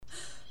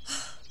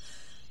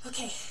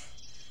Okay,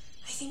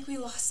 I think we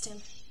lost him.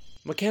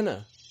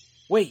 McKenna,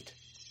 wait.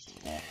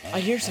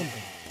 I hear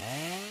something.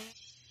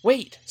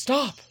 Wait,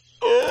 stop.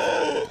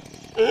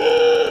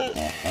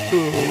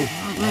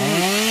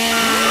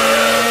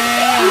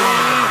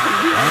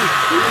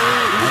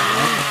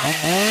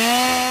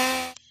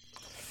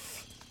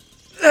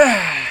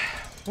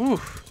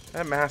 Oof,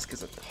 that mask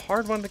is a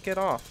hard one to get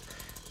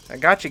off. I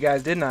got you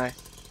guys, didn't I?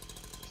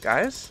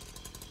 Guys?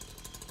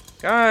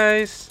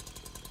 Guys?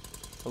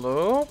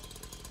 Hello?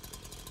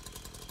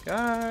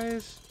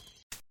 Guys?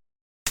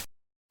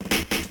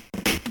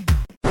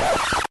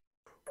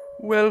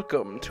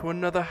 Welcome to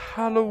another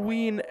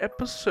Halloween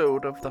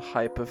episode of the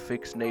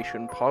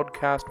Hyperfixnation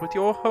podcast with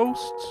your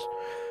hosts,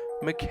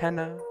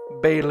 McKenna,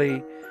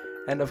 Bailey,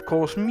 and of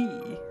course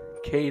me,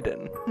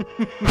 Caden.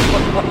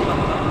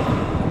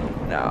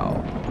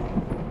 Now,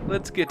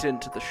 let's get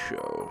into the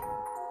show,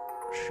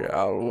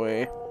 shall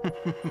we?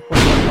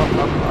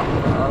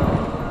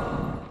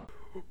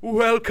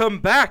 Welcome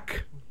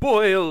back,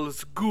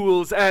 boils,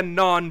 ghouls, and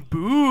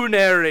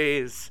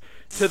non-boonaries,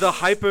 to the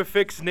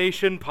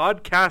Hyperfixnation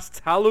podcast's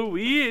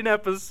Halloween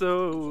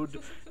episode,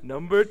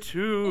 number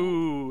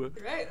 2.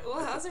 Right,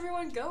 well, how's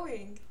everyone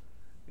going?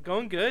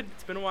 Going good.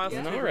 It's been a while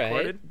since we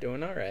recorded.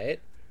 Doing all right.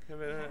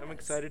 I'm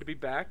excited to be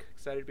back.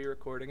 Excited to be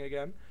recording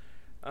again.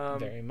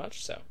 Very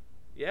much so.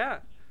 Yeah.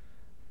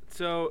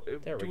 So,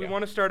 do we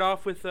want to start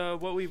off with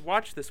what we've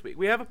watched this week?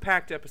 We have a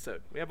packed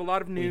episode. We have a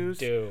lot of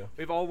news. We do.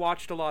 We've all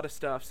watched a lot of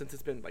stuff since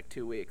it's been like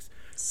 2 weeks.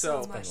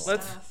 So much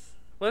stuff.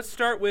 Let's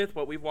start with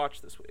what we've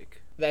watched this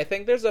week. I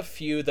think there's a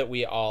few that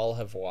we all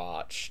have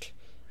watched.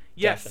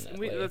 Yes,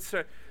 Definitely. let's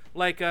start.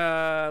 Like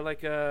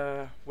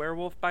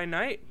Werewolf by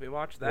Night. We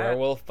watched that.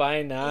 Werewolf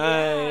by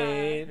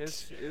Night. It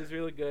was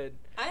really good.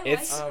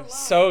 It's a lot.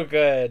 so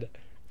good.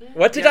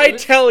 What did I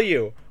tell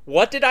you?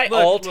 What did I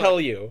tell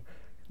you?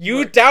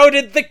 You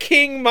doubted the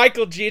king,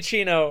 Michael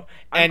Giacchino,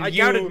 and I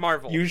doubted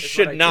Marvel. You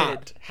should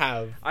not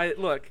have.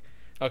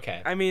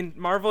 Okay. I mean,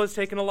 Marvel has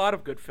taken a lot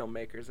of good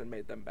filmmakers and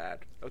made them bad.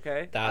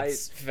 Okay,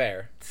 that's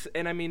fair.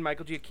 And I mean,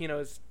 Michael Giacchino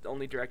has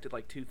only directed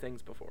like 2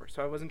 things before,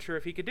 so I wasn't sure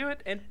if he could do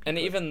it. And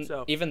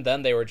even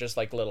then, they were just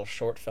like little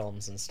short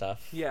films and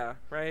stuff. Yeah,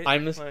 right.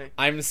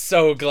 I'm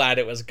so glad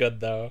it was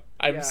good though.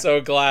 I'm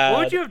so glad.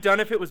 What would you have done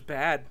if it was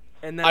bad?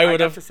 And then I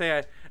got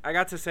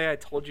to say I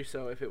told you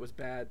so if it was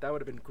bad. That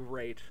would have been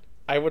great.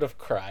 I would have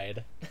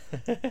cried.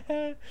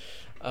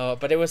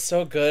 But it was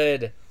so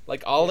good.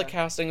 Like, all the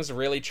casting is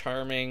really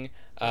charming.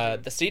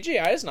 The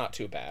CGI is not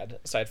too bad,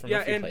 aside from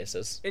a few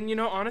places. And, you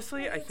know,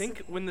 honestly, I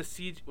think when the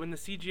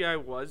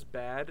CGI was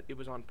bad, it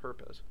was on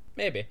purpose.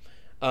 Maybe.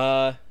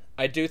 I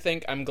do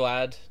think I'm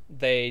glad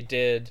they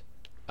did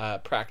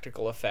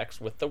practical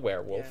effects with the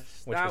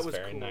werewolf, which was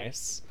very cool.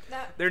 Nice.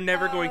 They're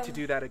never going to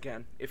do that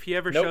again. If he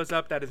ever shows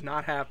up, that is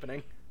not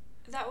happening.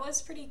 That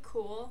was pretty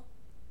cool.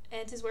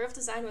 And his werewolf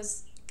design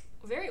was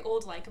very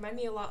old-like. Reminded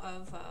me a lot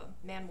of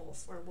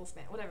Man-Wolf or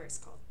Wolfman, whatever it's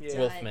called. Yeah.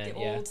 Wolfman,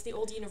 the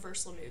old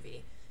Universal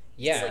movie.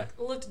 Yeah. It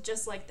looked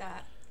just like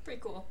that. Pretty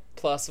cool.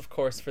 Plus, of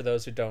course, for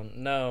those who don't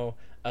know,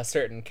 a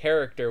certain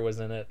character was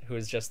in it who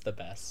is just the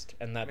best,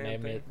 and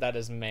that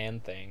is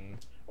Man-Thing,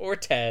 or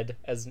Ted,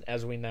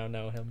 as we now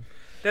know him.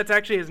 That's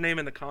actually his name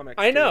in the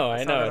comics. I know,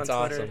 it's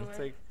awesome. It's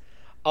like,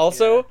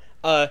 also,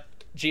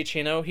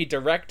 Giacchino, he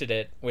directed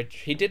it, which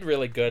he did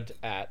really good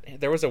at.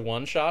 There was a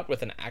one-shot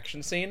with an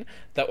action scene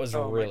that was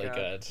really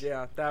good.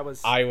 Yeah, that was.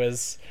 I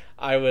was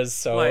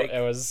so hyped.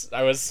 It was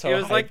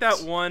like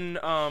that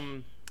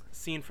one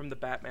scene from the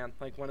Batman,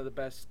 like one of the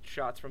best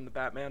shots from the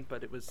Batman,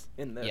 but it was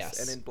in this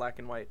and in black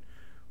and white.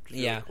 Which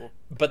is really cool.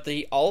 But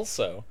he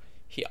also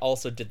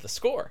did the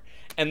score,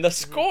 and the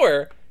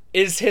score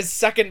is his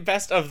second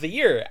best of the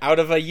year out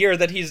of a year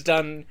that he's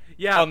done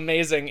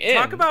amazing in.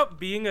 Talk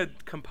about being a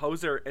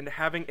composer and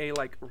having a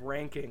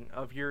ranking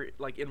of your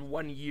in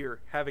 1 year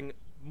having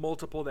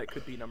multiple that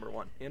could be number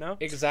 1, you know?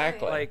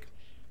 Exactly.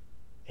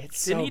 It's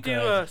so good. Didn't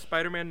he do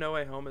Spider-Man No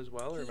Way Home as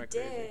well, or am I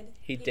crazy?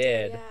 He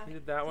did. Yeah. He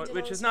did that one,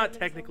 which is not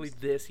technically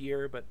this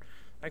year, but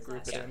I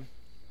grouped it in.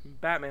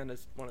 Batman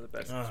is one of the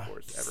best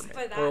scores ever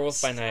made. Werewolf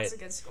by Night. That's a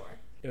good score.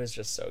 It was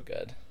just so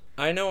good.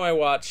 I know I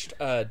watched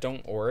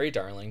Don't Worry,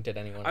 Darling. Did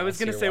anyone else I was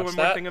going to say one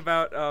more thing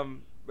about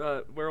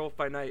Werewolf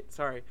by Night.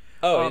 Sorry.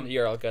 Oh,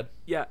 you're all good.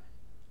 Yeah.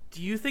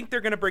 Do you think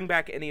they're going to bring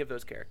back any of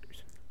those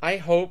characters? I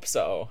hope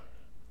so.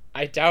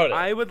 I doubt it.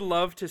 I would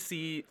love to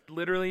see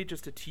literally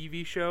just a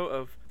TV show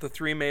of the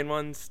 3 main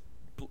ones,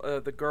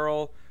 the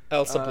girl,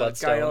 Elsa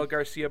Bloodstone, Gael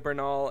Garcia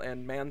Bernal,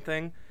 and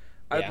Man-Thing.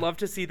 I'd love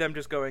to see them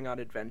just going on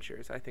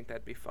adventures. I think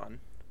that'd be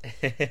fun.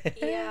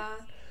 Yeah.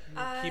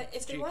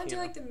 If they want to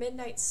do the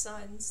Midnight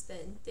Suns,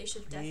 then they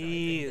should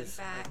definitely bring them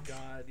back. Oh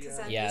God, because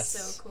that'd be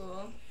so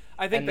cool.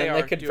 I think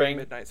they could bring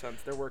Midnight Suns.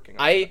 They're working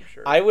on it, I'm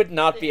sure. I would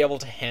not be able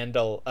to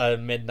handle a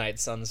Midnight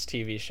Suns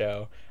TV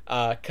show,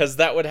 because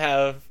that would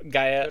have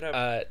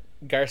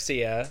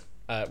Garcia,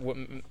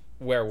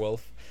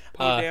 werewolf.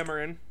 Poe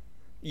Dameron.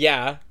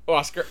 Yeah,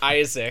 Oscar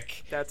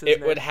Isaac. That's his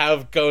name. Would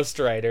have Ghost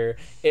Rider.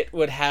 It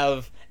would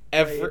have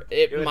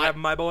it would have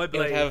my boy Blade.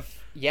 It would have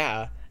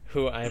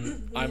who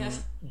I'm Yeah.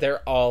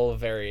 they're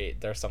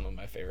some of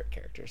my favorite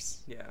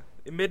characters. Yeah.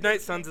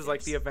 Midnight Suns is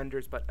like the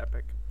Avengers, but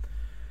epic.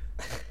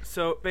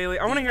 So, Bailey,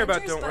 I want to hear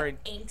about Don't Worry.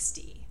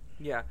 Angsty.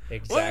 Yeah.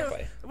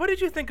 Exactly. What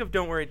did you think of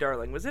Don't Worry,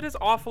 Darling? Was it as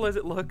awful as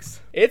it looks?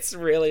 It's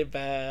really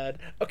bad.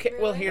 Okay,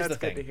 Really? well, here's That's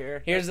the good thing. to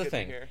hear. Here's That's the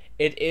good to thing. hear.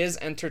 It is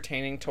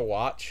entertaining to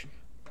watch,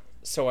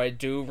 so I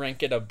do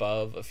rank it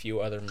above a few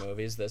other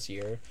movies this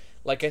year.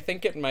 Like, I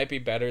think it might be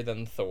better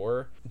than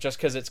Thor, just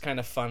because it's kind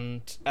of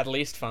fun, at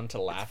least fun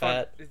to laugh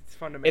at. It's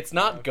fun to make It's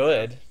not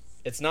good.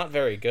 It's not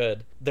very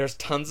good. There's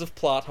tons of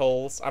plot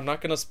holes. I'm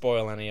not going to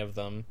spoil any of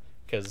them,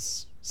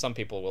 because some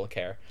people will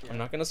care. Yeah. I'm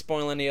not going to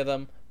spoil any of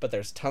them, but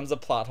there's tons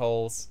of plot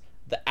holes.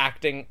 The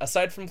acting,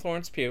 aside from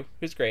Florence Pugh,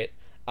 who's great,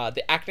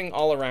 the acting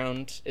all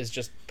around is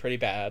just pretty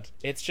bad.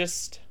 It's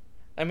just,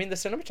 I mean, the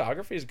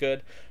cinematography is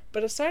good,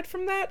 but aside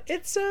from that,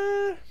 it's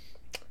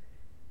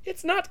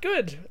not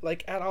good,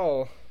 like, at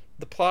all.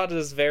 The plot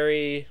is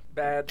very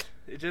bad.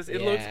 It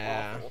looks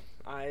awful.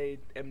 I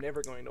am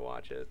never going to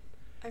watch it.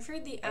 I've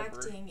heard the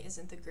acting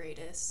isn't the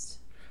greatest.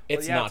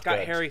 It's not it's got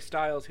good. Harry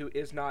Styles, who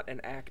is not an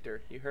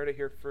actor. You heard it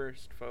here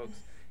first, folks.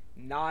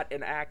 Not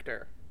an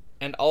actor.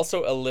 And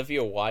also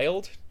Olivia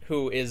Wilde,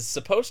 who is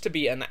supposed to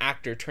be an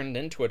actor turned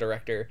into a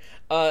director.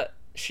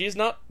 She's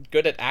not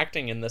good at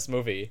acting in this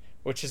movie,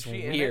 which is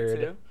weird.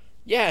 In it too?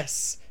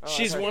 Yes,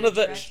 she's one of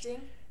the.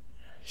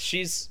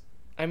 She's,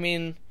 I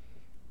mean,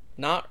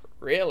 not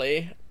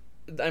really.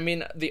 I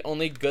mean, the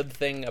only good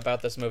thing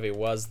about this movie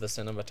was the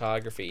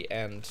cinematography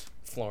and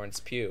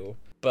Florence Pugh.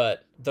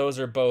 But those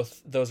are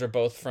both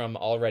from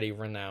already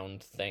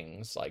renowned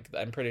things. Like,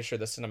 I'm pretty sure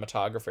the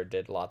cinematographer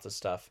did lots of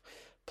stuff.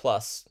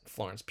 Plus,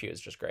 Florence Pugh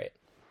is just great.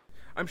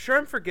 I'm sure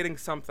I'm forgetting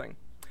something,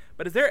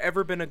 but has there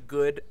ever been a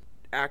good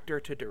actor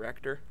to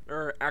director,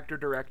 or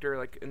actor-director,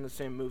 like, in the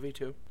same movie,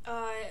 too?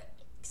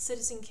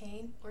 Citizen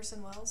Kane,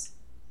 Orson Welles.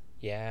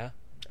 Yeah.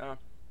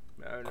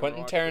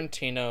 Quentin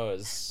Tarantino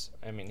is,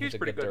 I mean, he's a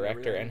good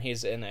director, really. and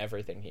he's in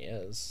everything he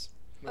is.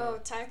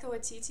 Oh, Taika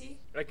Waititi?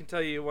 I can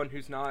tell you one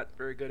who's not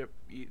very good at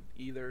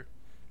either.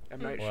 M.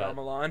 Night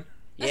Shyamalan.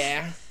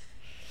 Yeah.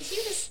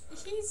 He's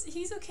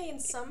okay in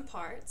some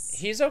parts.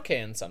 He's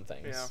okay in some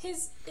things. Yeah.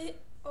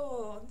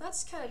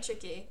 That's kind of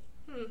tricky.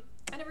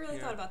 I never really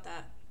thought about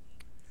that.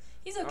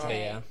 He's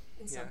okay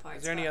in some parts.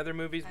 Is there any other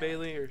movies,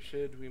 Bailey, or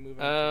should we move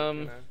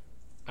on to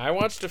I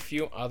watched a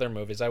few other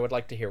movies. I would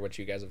like to hear what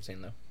you guys have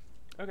seen, though.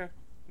 Okay.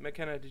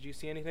 McKenna, did you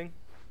see anything?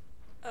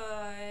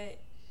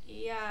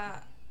 Yeah.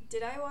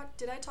 Did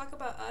I talk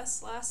about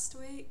Us last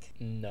week?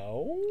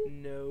 No.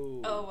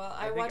 Oh, well,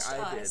 I watched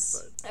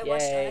Us. I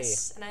watched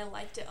Us, and I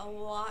liked it a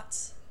lot.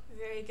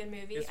 Very good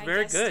movie. It's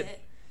very good.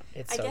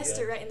 It's I so guessed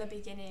good. it right in the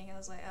beginning. I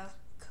was like, oh,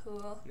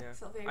 cool. Yeah. I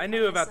felt very I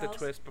knew about the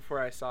twist before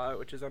I saw it,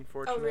 which is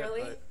unfortunate. Oh,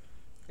 really? But,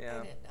 yeah.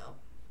 I didn't know.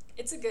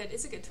 It's a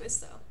good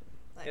twist, though.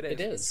 Like, It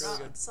is. It's really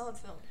solid, solid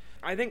film.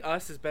 I think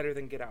Us is better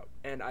than Get Out,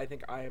 and I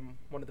think I am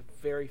one of the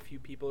very few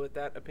people with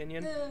that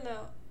opinion.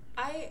 No.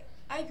 I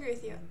agree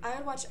with you. I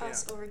would watch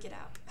Us over Get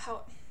Out.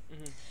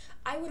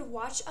 I would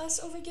watch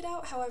Us over Get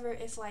Out. However,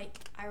 if like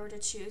I were to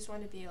choose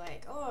one to be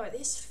like, oh,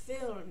 this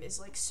film is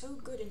like so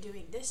good in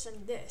doing this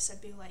and this,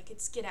 I'd be like,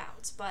 it's Get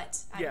Out. But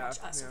I'd watch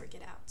Us over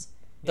Get Out.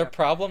 The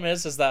problem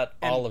is that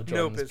all of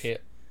Jordan Peele...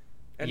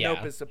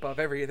 Nope is above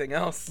everything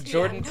else.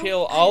 Jordan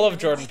Peele, all of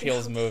Jordan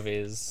Peele's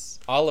movies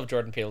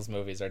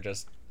are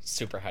just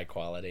super high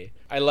quality.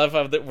 I love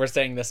how we're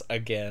saying this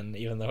again,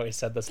 even though we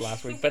said this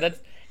last week, but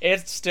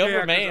it still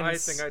remains. I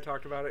think I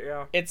talked about it,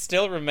 yeah. It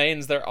still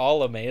remains. They're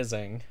all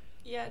amazing.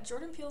 Yeah,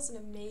 Jordan Peele's an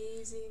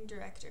amazing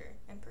director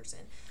and person.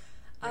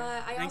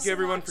 Thank you,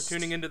 everyone, for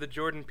tuning into the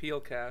Jordan Peele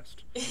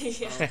cast.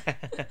 Yeah.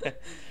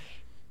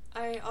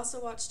 I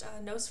also watched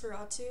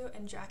Nosferatu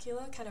and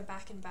Dracula kind of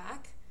back and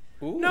back.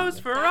 Ooh.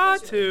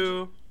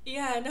 Nosferatu!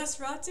 Yeah,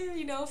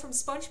 Nosferatu, from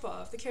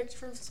SpongeBob. The character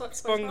from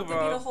SpongeBob. They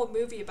made a whole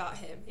movie about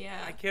him. Yeah.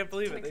 I can't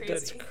believe it.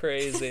 That's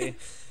crazy.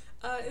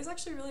 It was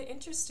actually really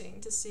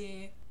interesting to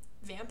see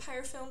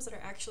vampire films that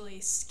are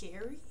actually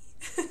scary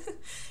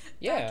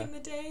back in the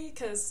day.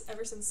 Because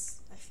ever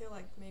since, I feel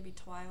like maybe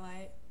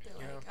Twilight,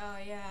 they're like, oh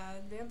yeah,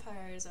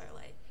 vampires are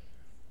like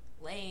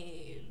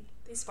lame.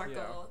 They sparkle.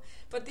 Yeah.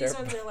 But these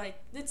ones are like,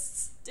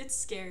 it's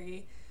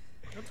scary.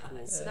 That's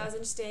cool. So that was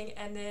interesting.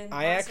 And then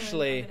I'm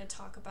going to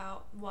talk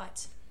about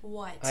what?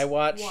 I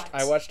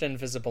watched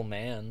Invisible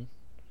Man.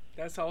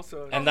 That's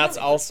also... that's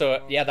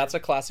also... Yeah, that's a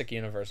classic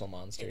Universal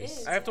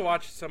Monsters. I have to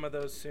watch some of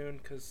those soon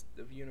because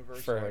of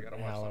Universal. For I gotta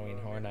watch Halloween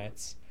Horror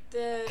Nights.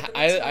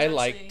 I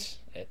liked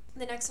it.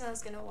 The next one I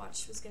was going to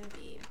watch was going to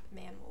be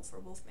Man Wolf or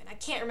Wolfman. I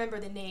can't remember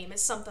the name.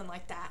 It's something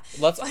like that.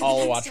 Let's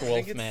all watch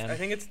Wolfman. I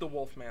think it's the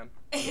Wolfman.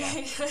 Yeah.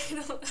 I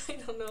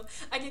don't know.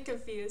 I get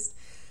confused.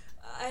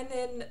 And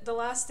then the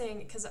last thing,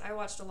 because I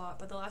watched a lot,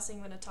 but the last thing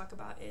I'm going to talk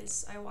about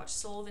is I watched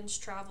Sullivan's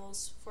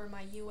Travels for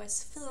my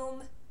U.S.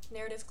 film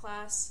narrative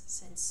class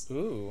since...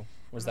 Ooh,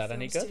 was that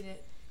any good? Student.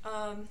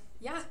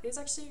 Yeah, it was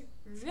actually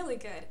really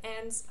good,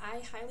 and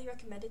I highly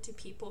recommend it to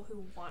people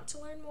who want to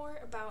learn more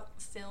about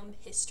film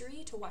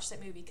history to watch that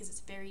movie because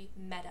it's very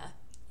meta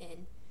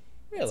in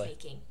its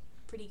making.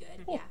 Pretty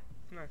good, cool.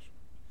 Yeah. Nice.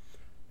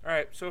 All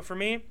right, so for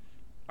me,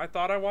 I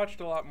thought I watched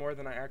a lot more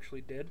than I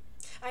actually did.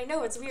 I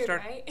know, it's weird,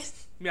 right?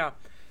 Yeah.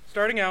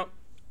 Starting out,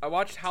 I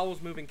watched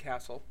Howl's Moving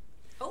Castle.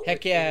 Oh.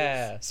 Heck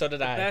yeah, so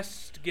did I. The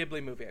best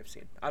Ghibli movie I've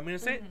seen. I'm going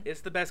to say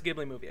it's the best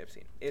Ghibli movie I've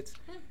seen. It's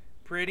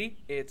pretty.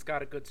 It's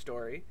got a good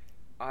story.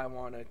 I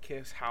want to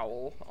kiss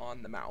Howl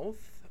on the mouth.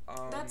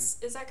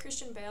 Is that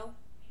Christian Bale?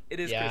 It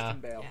is Christian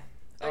Bale.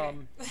 Yeah. Okay.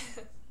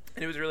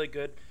 And it was really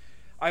good.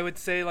 I would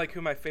say, like, who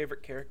my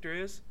favorite character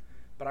is,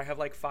 but I have,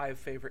 like, 5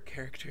 favorite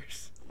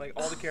characters. Like,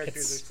 all the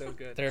characters are so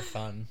good. They're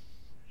fun.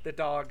 The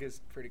dog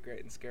is pretty great,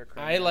 and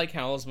Scarecrow. I like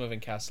Howl's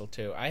Moving Castle,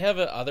 too. I have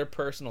other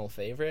personal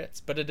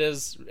favorites, but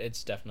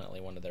it's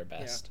definitely one of their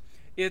best.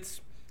 Yeah.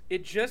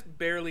 It just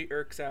barely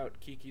irks out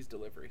Kiki's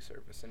delivery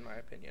service, in my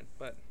opinion,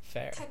 but...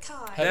 Fair.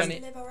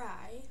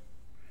 Delivery.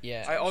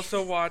 Yeah. I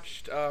also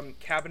watched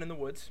Cabin in the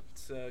Woods.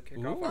 It's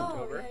kick off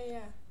October. Oh, yeah.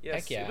 Yes,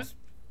 Heck yeah. It was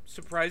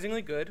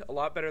surprisingly good. A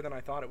lot better than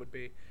I thought it would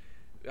be.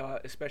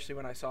 Especially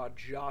when I saw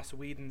Joss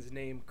Whedon's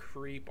name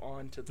creep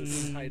onto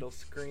the title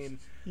screen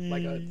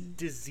like a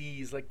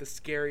disease, like the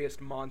scariest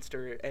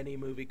monster any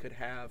movie could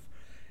have.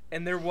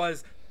 And there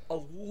was a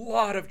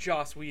lot of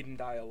Joss Whedon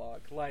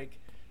dialogue, like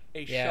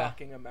a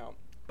shocking amount.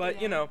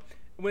 But, you know,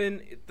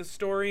 when the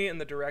story and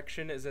the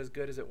direction is as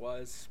good as it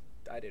was,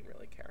 I didn't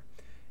really care.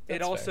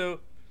 It also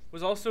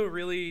was also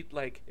really,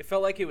 like, it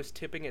felt like it was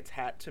tipping its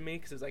hat to me,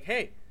 because it was like,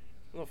 hey,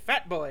 little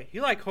fat boy,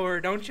 you like horror,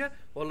 don't you?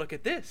 Well, look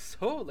at this.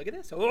 Oh, look at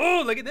this.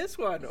 Oh, look at this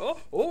one.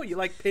 Oh, you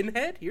like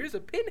Pinhead? Here's a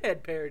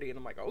Pinhead parody. And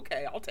I'm like,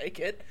 okay, I'll take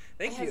it.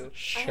 Thank you.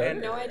 Sure. I have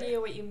no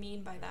idea what you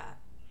mean by that,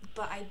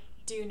 but I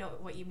do know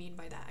what you mean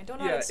by that. I don't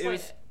know how to explain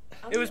it.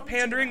 It was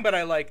pandering, but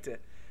I liked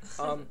it.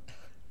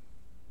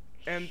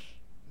 And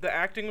the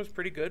acting was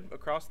pretty good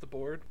across the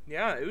board.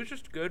 Yeah, it was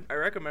just good. I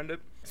recommend it,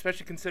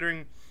 especially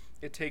considering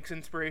it takes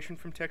inspiration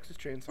from Texas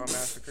Chainsaw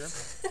Massacre.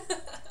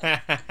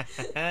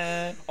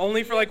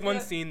 Only for like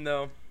one scene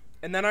though.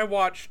 And then I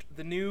watched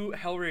the new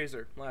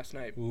Hellraiser last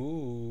night.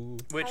 Ooh.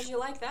 How'd you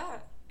like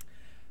that?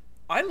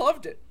 I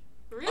loved it.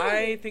 Really?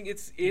 I think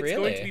it's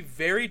going to be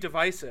very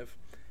divisive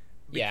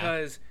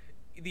because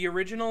the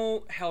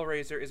original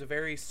Hellraiser is a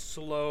very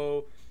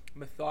slow,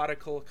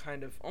 methodical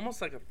kind of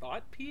almost like a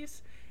thought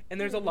piece. And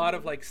there's a lot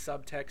of like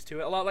subtext to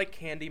it, a lot like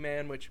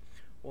Candyman, which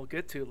we'll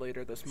get to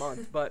later this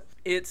month. But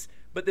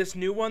this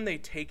new one, they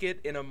take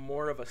it in a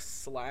more of a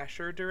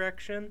slasher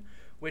direction,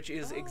 which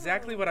is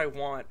exactly what I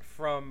want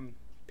from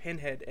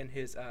Pinhead and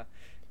his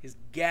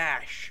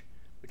gash,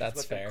 which is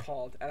what they're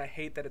called. And I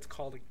hate that it's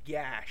called a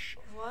gash.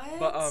 What?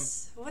 But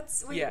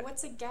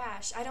what's a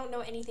gash? I don't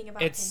know anything about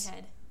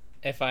Pinhead.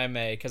 If I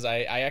may, because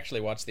I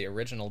actually watched the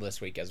original this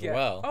week as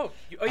well. Oh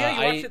yeah,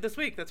 you watched it this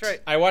week. That's right.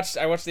 I watched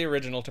the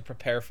original to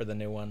prepare for the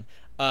new one.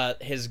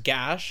 His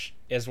gash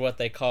is what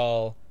they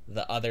call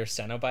the other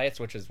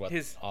Cenobites, which is what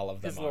all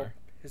of them are.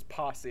 His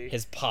posse.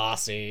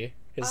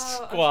 His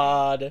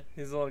squad. Okay.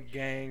 His little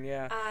gang,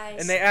 yeah.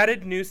 And they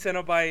added new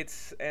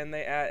Cenobites, and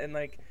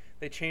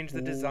they changed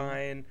the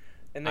design,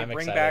 and they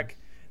back.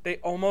 They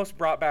almost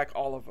brought back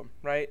all of them,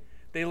 right?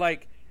 They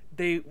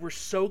were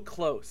so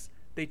close.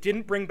 They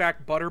didn't bring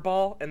back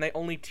Butterball, and they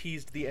only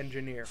teased the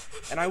engineer.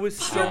 And I was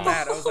so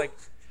mad. I was like,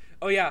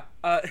 oh, yeah.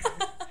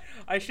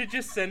 I should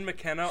just send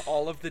McKenna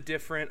all of the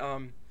different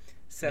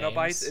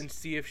Cenobites and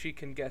see if she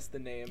can guess the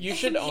names. You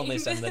should only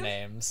send the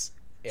names.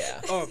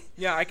 Yeah. Oh,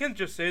 yeah, I can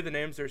just say the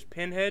names. There's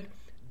Pinhead,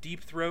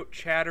 Deep Throat,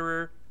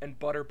 Chatterer, and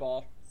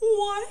Butterball.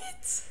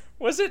 What?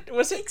 Was it?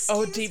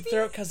 Deep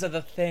Throat because of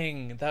the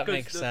thing. That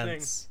makes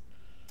sense.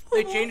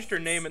 They changed her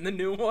name in the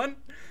new one,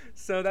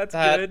 so that's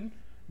good.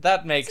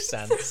 That makes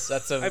sense.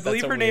 I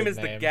believe her name is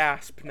the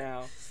Gasp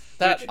now.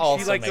 That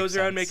also she makes goes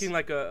around sense. making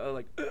like and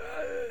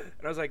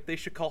I was like, they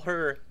should call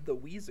her the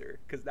Weezer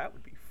because that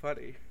would be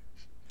funny.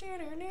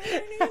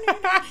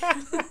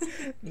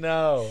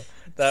 No,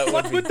 that would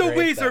What's be with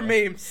great, the Weezer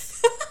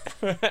memes?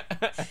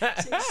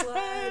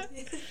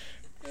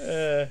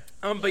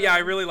 But yeah, I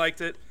really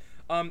liked it.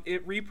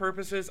 It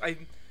repurposes.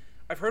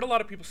 I've heard a lot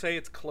of people say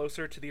it's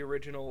closer to the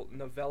original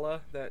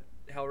novella that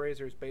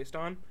Hellraiser is based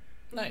on.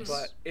 Nice.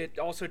 But it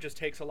also just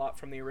takes a lot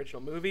from the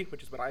original movie,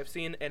 which is what I've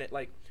seen, and it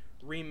like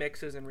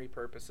remixes and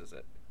repurposes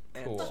it.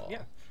 And, cool.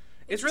 Yeah.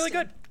 It's really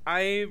good.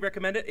 I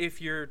recommend it if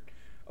you're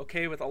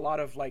okay with a lot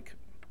of like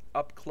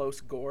up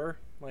close gore,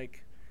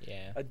 like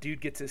a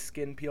dude gets his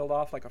skin peeled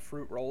off like a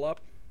fruit roll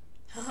up.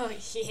 Oh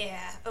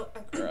yeah. Oh,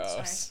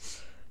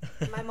 gross.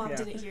 Sorry. My mom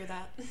didn't hear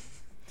that.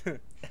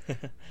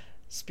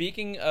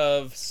 Speaking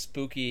of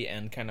spooky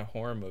and kind of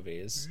horror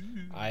movies,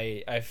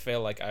 I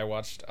feel like I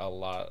watched a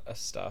lot of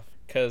stuff.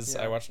 Because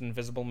I watched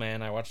Invisible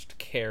Man, I watched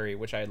Carrie,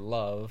 which I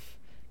love.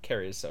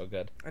 Carrie is so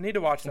good. I need to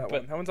watch that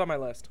one. That one's on my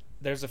list.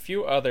 There's a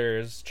few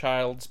others,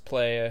 Child's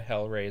Play,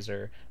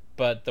 Hellraiser,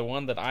 but the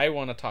one that I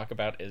want to talk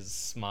about is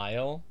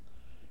Smile.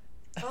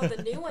 Oh,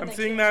 the new one.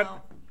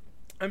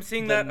 I'm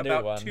seeing that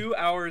about 2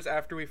 hours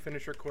after we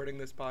finish recording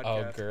this podcast.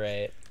 Oh,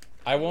 great.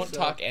 I won't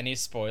talk any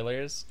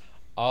spoilers.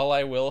 All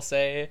I will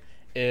say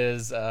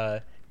is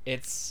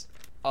it's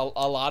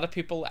a lot of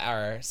people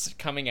are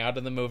coming out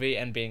of the movie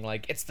and being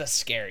like, it's the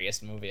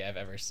scariest movie I've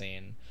ever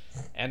seen.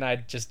 And I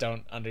just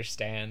don't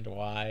understand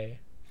why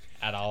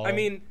at all. I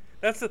mean,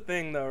 that's the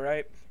thing, though,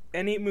 right?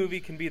 Any movie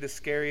can be the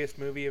scariest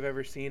movie you've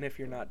ever seen if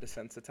you're not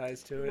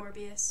desensitized to it.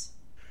 Morbius.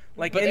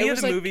 Like, but any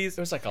of the movies...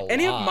 It was like a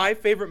any lot. of my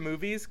favorite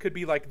movies could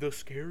be, like, the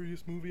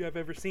scariest movie I've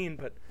ever seen,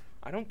 but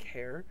I don't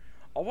care.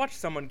 I'll watch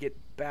someone get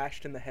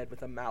bashed in the head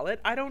with a mallet.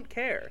 I don't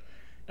care.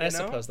 I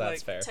suppose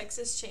that's fair.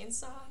 Texas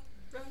Chainsaw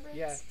reference?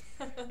 Yeah.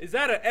 Is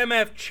that a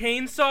MF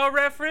Chainsaw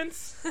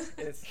reference?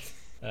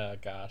 Oh,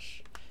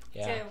 gosh.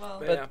 Yeah. Okay,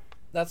 well... But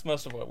that's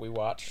most of what we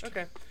watched.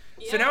 Okay.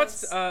 Yeah, So now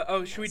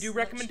it's... should we do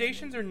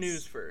recommendations or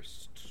news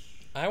first?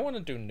 I want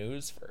to do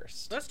news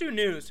first. Let's do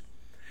news.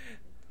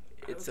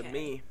 It's a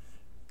me.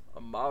 A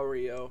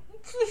Mario.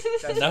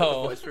 That's No. not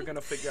the voice. We're gonna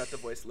figure out the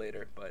voice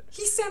later, but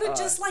he sounded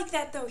just like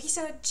that, though. He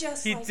sounded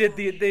just he like did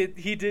that.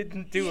 he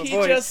didn't do a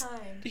voice.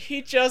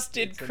 He just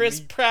did Chris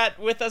Pratt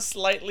with a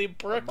slightly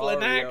Brooklyn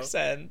Mario.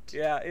 accent.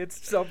 Yeah,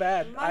 it's so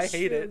bad. I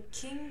hate it.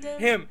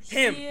 Kingdom,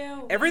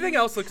 Him. Everything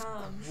else looks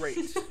great.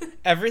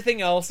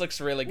 Everything else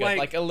looks really good.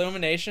 Like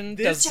Illumination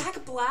does.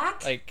 Jack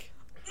Black. Like.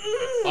 This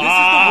is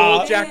the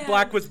role Jack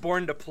Black was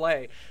born to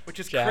play, which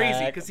is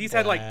crazy because he's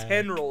had like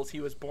 10 roles he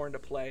was born to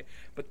play,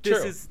 but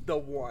this is the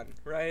one,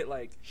 right?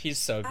 Like he's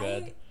so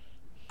good.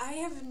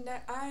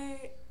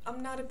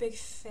 I'm not a big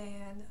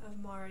fan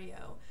of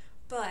Mario,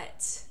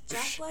 but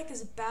Jack Black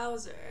is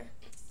Bowser.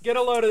 Get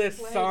a load of this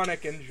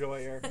Sonic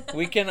enjoyer.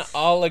 We can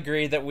all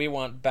agree that we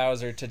want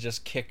Bowser to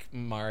just kick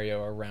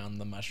Mario around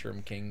the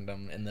Mushroom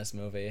Kingdom in this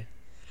movie.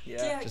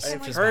 Yeah,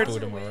 just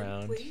boot him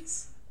around.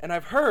 Please? And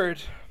I've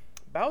heard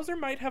Bowser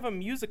might have a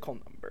musical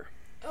number.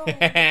 Oh,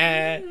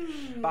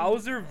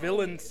 Bowser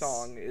villain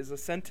song is a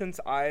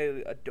sentence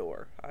I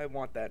adore. I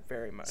want that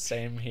very much.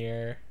 Same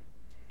here.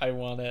 I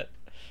want it.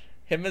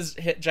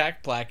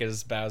 Jack Black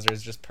as Bowser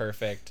is just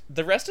perfect.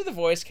 The rest of the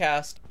voice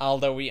cast,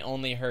 although we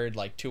only heard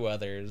like 2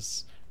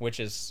 others, which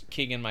is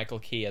Keegan-Michael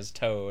Key as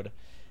Toad,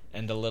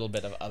 and a little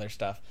bit of other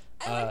stuff.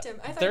 I liked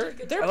him. I thought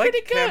they're I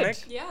pretty good.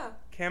 Kamek. Yeah.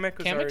 Kamek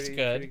was Kamek's already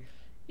good. pretty...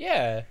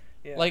 Yeah.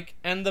 Like,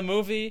 and the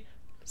movie,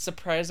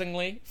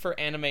 surprisingly, for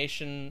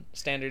animation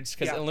standards,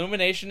 because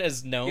Illumination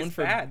is known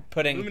for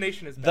putting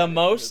the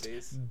most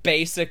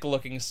basic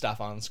looking stuff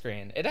on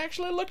screen. It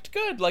actually looked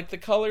good. Like, the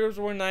colors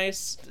were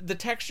nice. The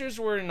textures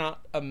were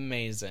not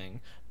amazing.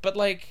 But,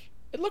 like,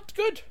 it looked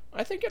good.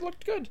 I think it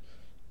looked good.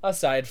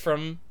 Aside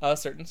from a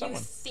certain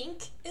someone. You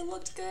think it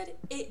looked good?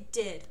 It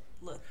did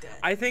look good.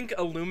 I think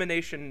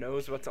Illumination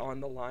knows what's on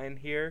the line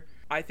here.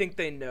 I think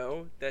they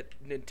know that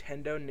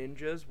Nintendo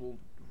ninjas will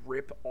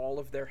rip all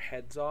of their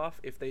heads off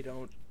if they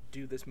don't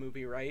do this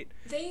movie right.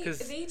 They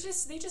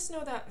just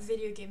know that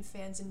video game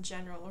fans in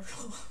general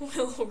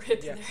will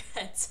rip their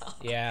heads off.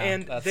 Yeah,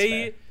 and that's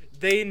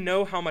they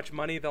know how much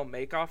money they'll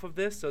make off of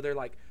this, so they're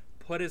like,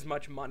 put as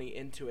much money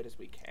into it as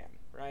we can,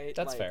 right?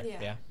 That's like, fair.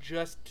 Yeah.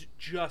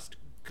 Just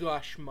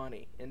gush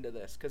money into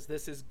this because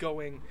this is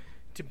going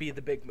to be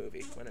the big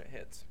movie when it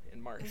hits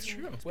in March. It's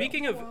true.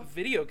 Speaking of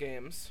video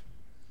games.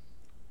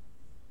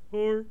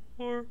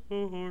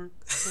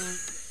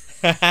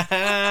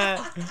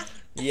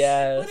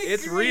 Yes.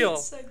 It's real.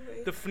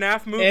 Segue. The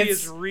FNAF movie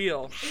is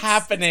real.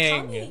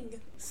 Happening. It's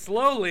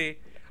slowly.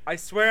 I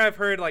swear I've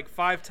heard like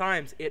 5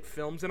 times it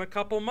films in a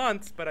couple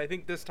months, but I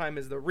think this time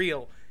is the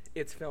real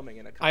it's filming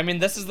in a couple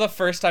months. This is the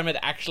first time it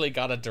actually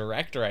got a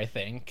director, I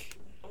think.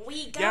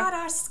 We got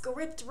our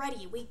script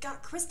ready. We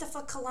got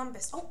Christopher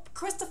Columbus. Oh,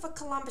 Christopher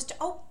Columbus.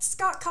 Oh,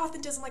 Scott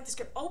Cawthon doesn't like the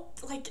script. Oh,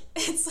 like,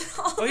 it's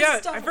all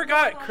stuff. I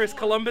forgot Chris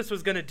Columbus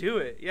was going to do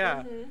it.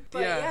 Yeah. Mm-hmm.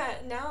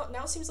 But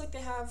now it seems like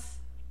they have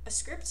a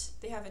script.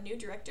 They have a new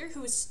director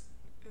who's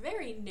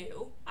very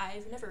new.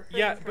 I've never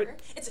heard of her.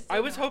 But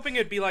I was hoping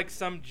it'd be like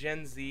some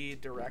Gen Z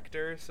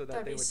director so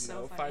that they would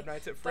know funny. Five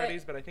Nights at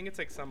Freddy's, but I think it's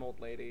like some old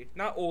lady.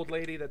 Not old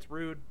lady that's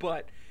rude,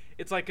 but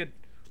it's like a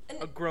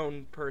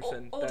grown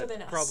person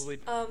that probably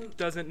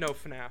doesn't know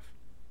FNAF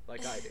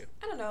like I do.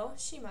 I don't know.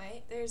 She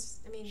might.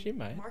 She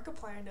might.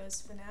 Markiplier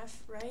knows FNAF,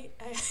 right?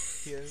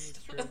 Yeah, that's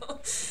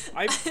true.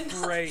 I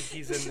pray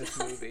he's in this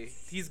movie.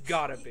 He's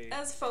gotta be.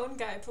 As phone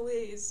guy,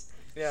 please.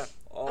 Yeah.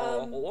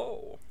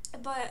 Hello.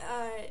 But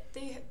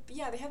they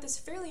have this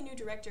fairly new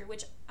director,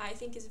 which I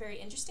think is very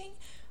interesting.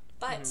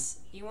 But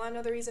you want to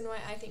know the reason why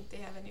I think they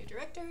have a new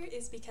director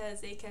is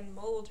because they can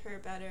mold her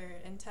better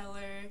and tell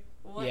her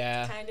what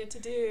kind of to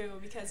do.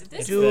 Because if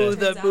this do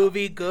the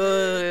movie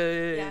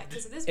good. Yeah,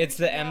 because if this it's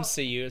the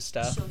MCU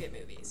stuff. She'll get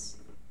movies.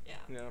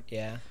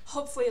 Yeah.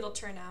 Hopefully it'll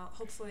turn out.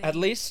 Hopefully. At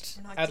least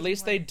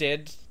they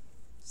did.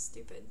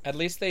 Stupid. At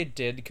least they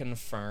did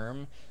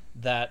confirm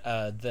that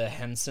the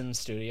Henson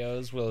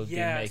Studios will be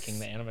making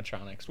the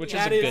animatronics, which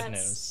is good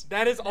news.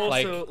 That is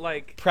also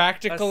like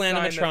practical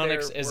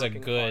animatronics is a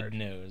good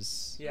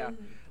news. Yeah.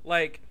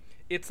 Like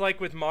it's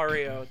like with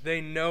Mario, they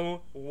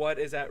know what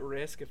is at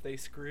risk if they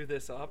screw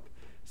this up.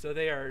 So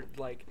they are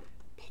like,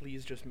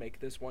 please just make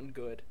this one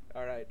good.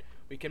 All right.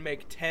 We can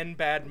make 10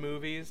 bad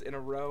movies in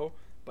a row,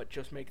 but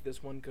just make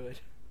this one good.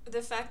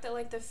 The fact that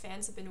like the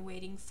fans have been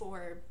waiting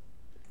for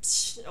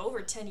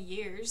over 10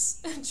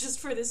 years just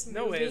for this movie.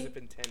 No way has it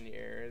been 10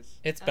 years.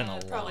 It's been a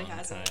probably long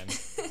hasn't. time.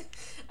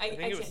 I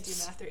can't do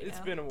math right now. It's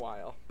been a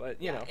while,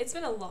 but you know. It's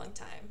been a long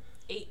time.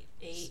 Eight.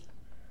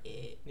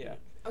 Yeah.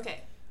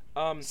 Okay.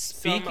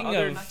 Speaking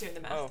I'm not doing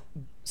the math.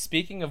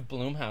 Speaking of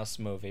Blumhouse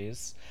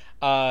movies,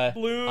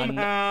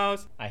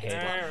 Blumhouse. I hate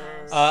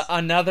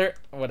it.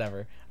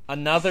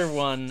 Another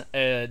one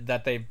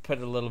that they put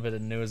a little bit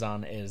of news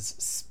on is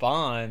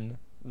Spawn,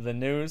 the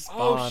new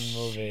Spawn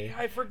movie.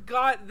 I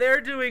forgot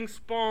they're doing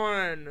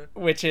Spawn,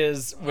 which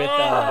is with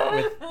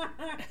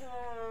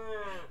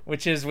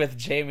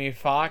Jamie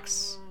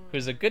Foxx,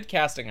 who's a good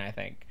casting, I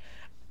think.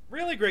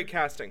 Really great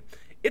casting.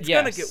 It's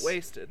gonna get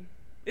wasted.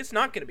 It's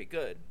not gonna be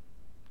good.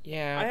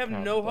 Yeah, I have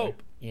no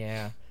hope.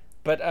 Yeah,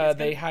 but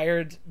they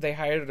hired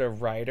a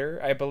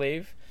writer, I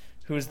believe,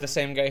 who's the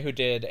same guy who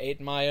did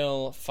 8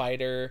 Mile,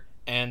 Fighter,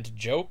 and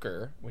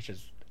Joker, which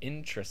is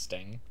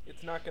interesting.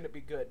 It's not going to be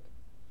good.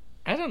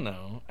 I don't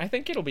know. I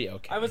think it'll be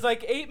okay. I was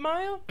like, 8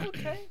 Mile?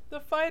 Okay.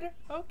 The Fighter?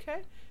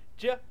 Okay.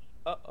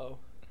 Uh-oh.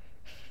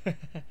 I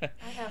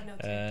have no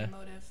character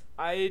motive.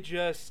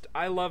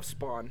 I love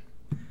Spawn.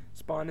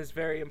 Spawn is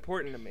very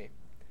important to me.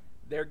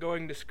 They're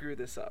going to screw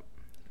this up.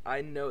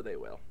 I know they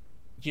will.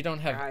 You don't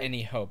have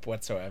any hope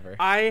whatsoever.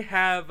 I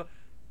have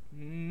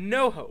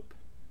no hope.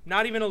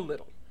 Not even a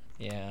little.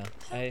 Yeah.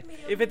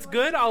 If it's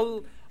good,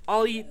 I'll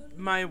eat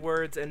my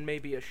words and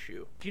maybe a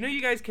shoe. Do you know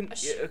you guys can...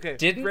 Okay,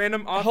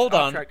 random off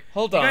track.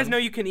 Hold on. You guys know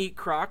you can eat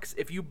Crocs?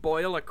 If you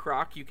boil a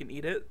Croc, you can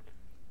eat it?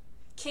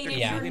 Kaden,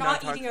 you're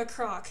not eating a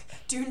Croc.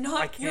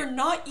 You're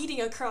not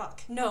eating a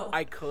Croc. No.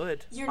 I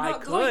could. You're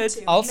not going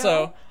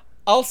to.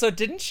 Also,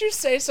 didn't you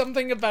say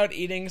something about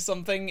eating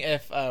something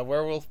if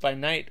Werewolf by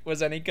Night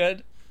was any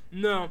good?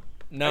 No.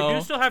 I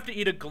do still have to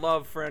eat a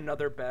glove for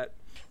another bet.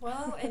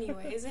 Well,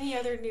 anyways, any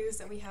other news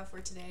that we have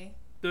for today?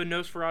 The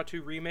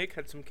Nosferatu remake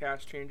had some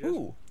cast changes.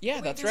 Ooh, yeah,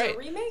 Wait, that's there's right. A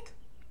remake?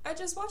 I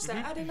just watched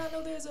that. I did not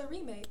know there was a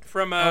remake.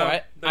 From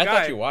I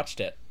thought you watched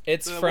it.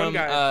 It's from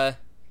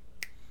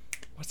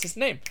what's his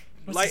name?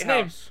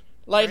 Lighthouse.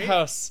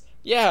 Lighthouse.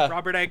 Yeah.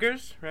 Robert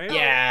Eggers, right?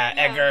 Yeah,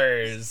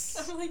 Eggers.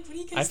 I'm like, what are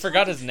you guys I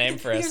forgot his name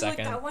for a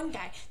second. Like,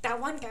 that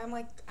one guy. I'm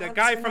like, the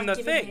guy from The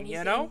Thing,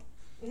 you know?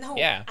 No,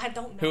 yeah. I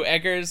don't know. Who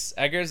Eggers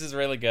is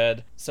really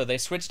good. So they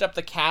switched up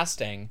the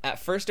casting. At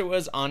first it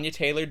was Anya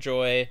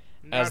Taylor-Joy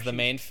as the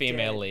main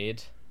female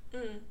lead.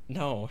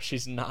 No,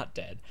 she's not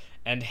dead.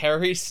 And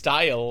Harry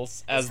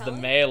Styles as the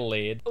male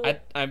lead.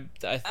 I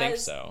think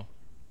so.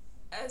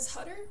 As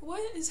Hutter?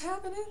 What is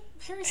happening?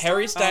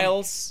 Harry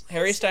Styles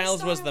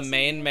was the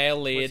main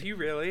male lead. Was he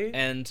really?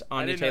 And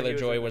Anya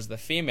Taylor-Joy was the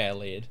female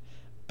lead.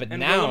 But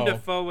now Willem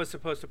Dafoe was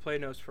supposed to play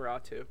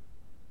Nosferatu.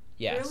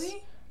 Yes.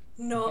 Really?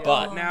 No.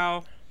 But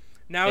now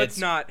it's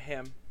not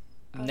him.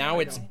 Now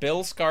it's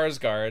Bill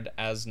Skarsgård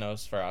as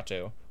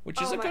Nosferatu, which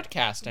is a good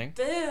casting.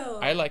 Bill.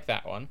 I like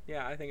that one.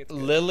 Yeah, I think it's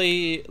good.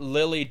 Lily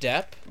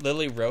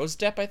Rose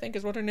Depp, I think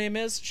is what her name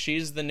is.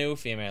 She's the new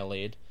female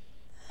lead.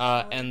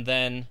 And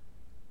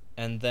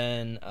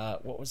then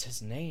what was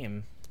his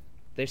name?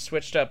 They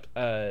switched up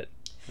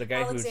the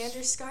guy Alexander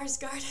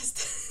Skarsgård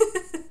is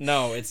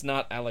No, it's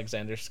not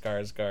Alexander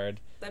Skarsgård.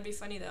 That'd be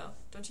funny though,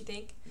 don't you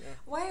think? Yeah.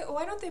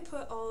 Why don't they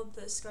put all of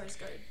the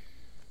Skarsgård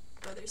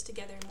brothers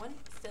together in one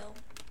film?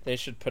 They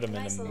should put them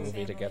in a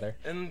movie together.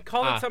 And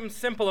call it something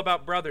simple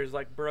about brothers,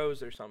 like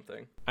Bros or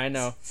something. I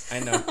know.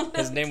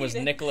 His name was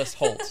Nicholas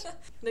Hoult.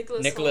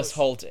 Nicholas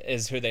Hoult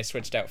is who they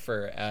switched out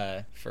for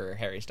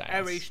Harry Styles.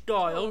 Harry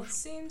Styles. Oh,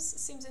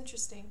 seems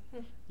interesting.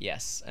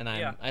 Yes, and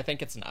I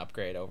think it's an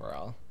upgrade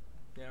overall.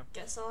 Yeah.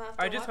 Guess I'll have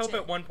to I just hope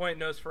at one point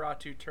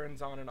Nosferatu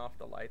turns on and off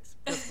the lights.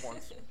 Just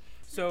once.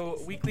 So,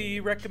 weekly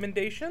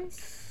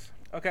recommendations?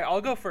 Okay,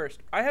 I'll go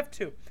first. I have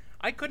 2.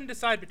 I couldn't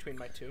decide between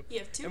my 2. You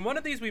have 2? And one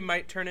of these we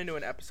might turn into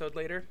an episode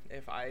later,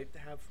 if I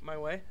have my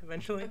way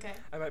eventually. Okay.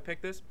 I might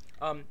pick this.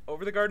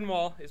 Over the Garden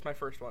Wall is my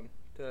first one.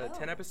 The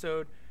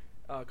 10-episode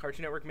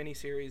Cartoon Network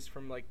miniseries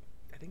from, I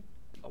think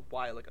a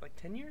while ago.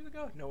 10 years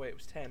ago? No way, it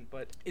was 10.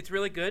 But it's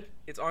really good.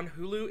 It's on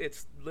Hulu.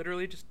 It's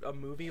literally just a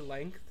movie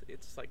length.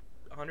 It's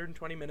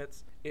 120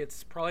 minutes.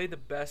 It's probably the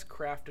best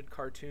crafted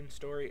cartoon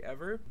story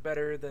ever.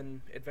 Better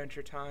than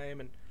Adventure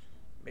Time and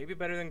maybe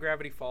better than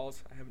Gravity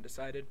Falls. I haven't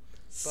decided.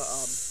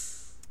 But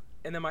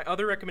and then my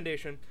other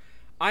recommendation,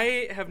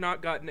 I have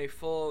not gotten a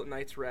full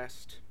night's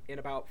rest in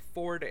about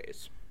 4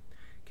 days.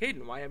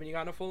 Caden, why haven't you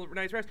gotten a full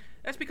night's rest?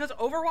 That's because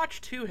Overwatch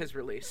 2 has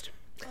released.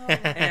 Oh.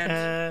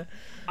 And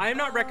I am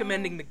not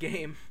recommending the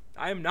game.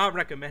 I am not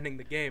recommending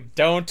the game.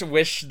 Don't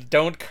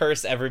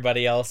curse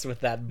everybody else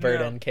with that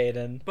burden,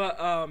 Caden.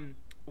 But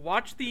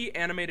watch the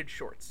animated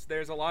shorts.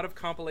 There's a lot of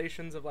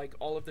compilations of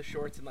all of the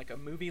shorts in a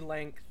movie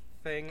length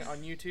thing on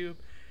YouTube.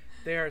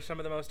 They are some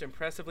of the most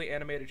impressively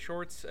animated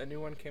shorts. A new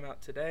one came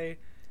out today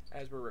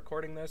as we're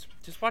recording this.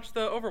 Just watch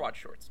the Overwatch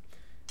shorts.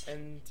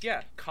 And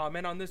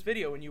comment on this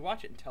video when you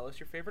watch it and tell us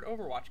your favorite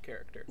Overwatch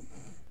character.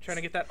 Trying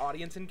to get that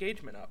audience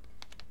engagement up.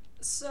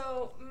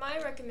 So,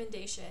 my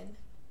recommendation,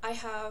 I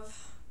have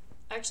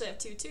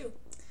 2 too.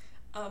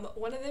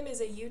 One of them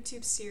is a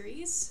YouTube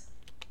series.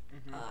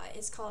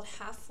 It's called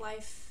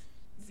Half-Life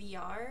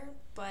VR,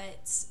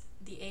 but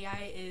the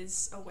AI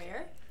is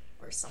aware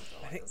or something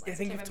along those lines. I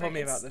think you've told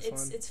me about this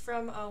one. It's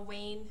from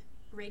Wayne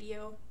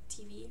Radio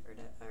TV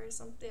or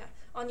something. Yeah,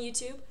 on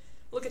YouTube.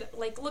 Look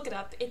it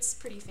up. It's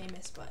pretty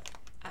famous, but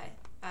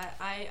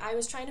I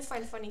was trying to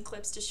find funny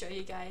clips to show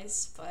you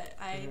guys, but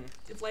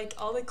like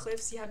all the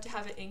clips you have to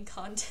have it in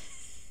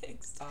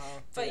context.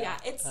 But yeah,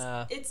 it's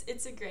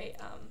a great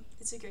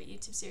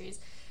YouTube series.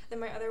 Then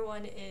my other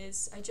one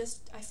is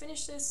I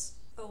finished this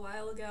a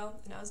while ago,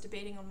 and I was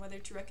debating on whether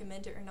to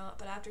recommend it or not,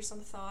 but after some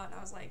thought,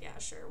 I was like, yeah,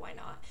 sure, why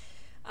not?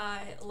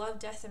 Love,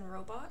 Death, and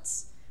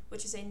Robots,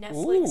 which is a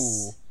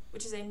Netflix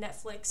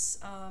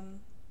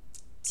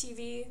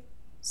TV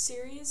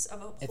series of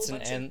a whole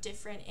bunch of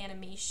different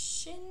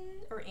animation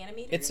or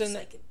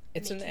animators.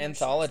 It's an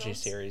anthology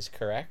series,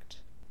 correct?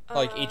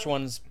 Like each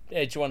one's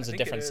a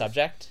different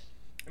subject.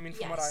 I mean,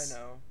 from what I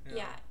know.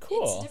 Yeah,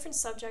 cool. It's a different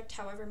subject.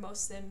 However,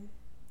 most of them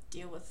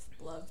deal with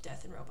love,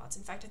 death, and robots.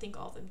 In fact, I think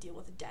all of them deal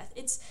with death.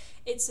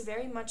 It's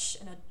very much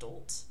an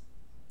adult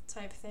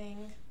type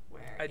thing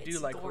where I do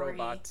like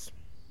robots.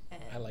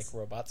 I like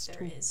robots too.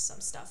 There is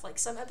some stuff, like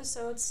some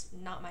episodes,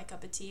 not my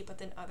cup of tea, but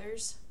then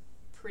others,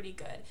 pretty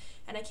good.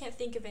 And I can't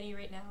think of any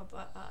right now,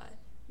 but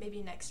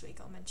maybe next week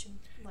I'll mention.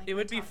 Like, it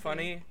would be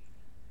funny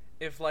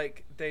if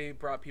like they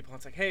brought people and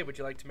it's like, hey, would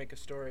you like to make a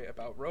story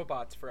about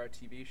robots for our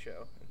TV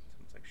show? And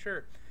someone's like,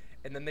 sure.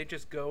 And then they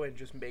just go and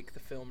just make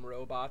the film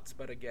Robots,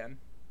 but again.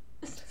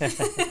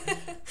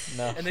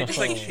 No. And they just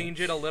like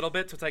change it a little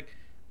bit, so it's like,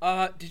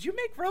 did you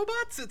make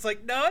robots? It's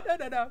like, no.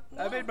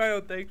 I made my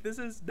own thing. This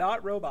is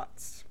not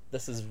robots.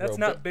 That's robots.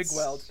 Not Big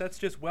Weld. That's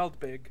just Weld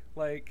Big.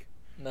 Like.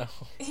 No.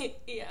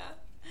 Yeah.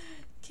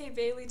 Okay,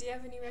 Bailey, do you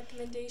have any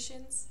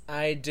recommendations?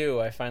 I do.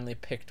 I finally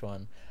picked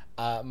one.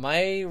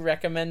 My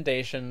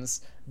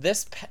recommendations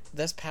this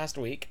past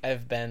week,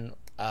 I've been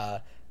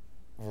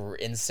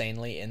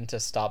insanely into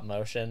stop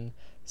motion,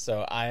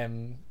 so I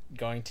am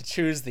going to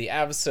choose the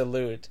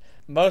absolute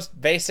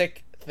most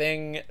basic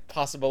thing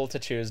possible to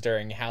choose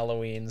during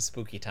Halloween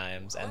spooky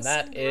times, and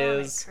that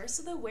is Curse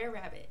of the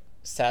Were-Rabbit.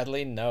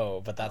 Sadly, no,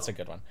 but that's a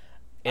good one.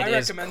 It I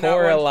is recommend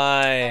Coraline.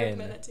 I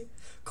recommend that too.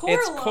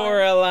 It's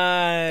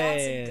Coraline.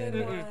 That's a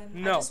good one.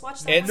 No. I just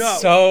watched that It's one.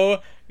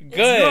 so good.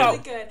 It's really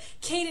good.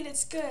 Caden,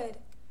 it's good.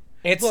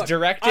 It's Look,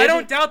 directed. I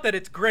don't doubt that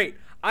it's great.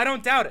 I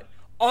don't doubt it.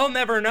 I'll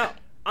never know.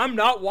 I'm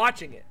not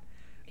watching it.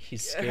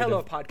 He's scared Hello,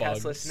 of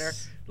podcast bugs. listener.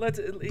 Let's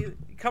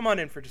come on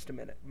in for just a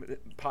minute,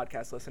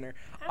 podcast listener.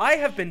 I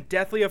have been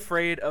deathly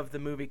afraid of the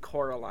movie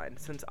Coraline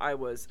since I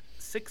was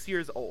 6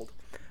 years old.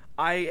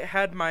 I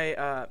had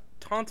my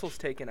tonsils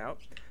taken out,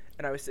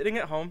 and I was sitting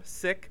at home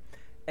sick,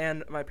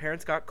 and my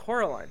parents got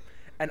Coraline,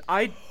 and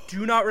I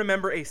do not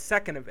remember a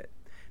second of it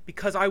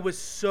because I was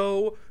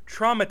so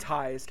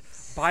traumatized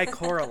by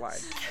Coraline.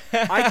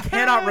 I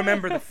cannot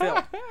remember the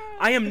film.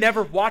 I am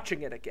never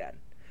watching it again.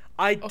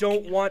 I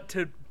don't want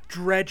to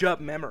dredge up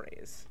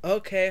memories.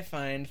 Okay,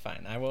 fine.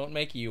 I won't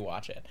make you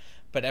watch it.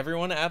 But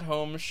everyone at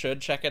home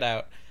should check it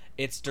out.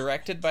 It's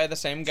directed by the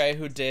same guy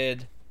who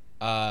did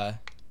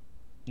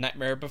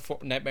Nightmare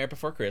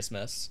Before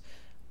Christmas.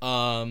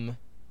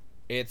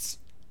 It's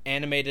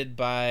animated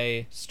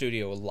by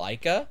Studio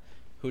Leica,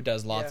 who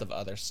does lots of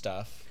other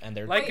stuff, and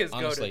they're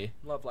honestly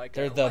love Leica.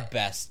 They're the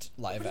best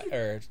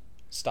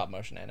stop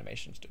motion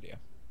animation studio.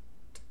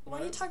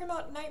 Why are you talking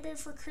about Nightmare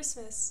Before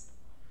Christmas?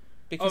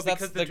 Because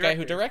that's the guy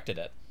who directed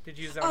it. Did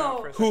you zone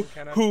out for a second,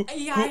 Kenna?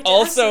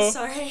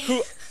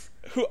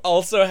 Who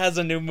also has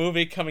a new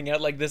movie coming out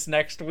like this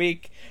next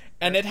week,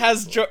 and it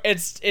has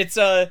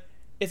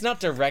it's not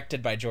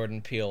directed by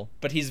Jordan Peele,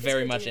 but he's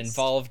very much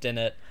involved in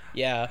it.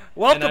 Yeah.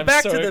 Welcome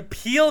back to the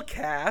Peele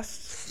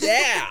cast.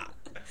 Yeah.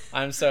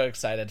 I'm so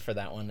excited for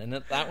that one, and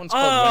that one's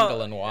called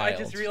Wendell and Wild. I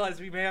just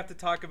realized we may have to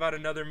talk about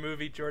another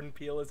movie Jordan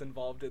Peele is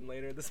involved in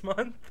later this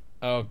month.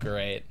 Oh,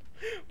 great.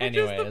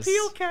 Anyways, the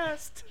Peele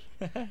cast.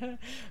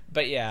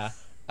 But yeah,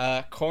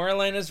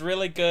 Coraline is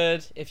really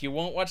good. If you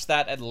won't watch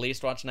that, at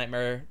least watch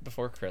Nightmare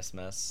Before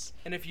Christmas.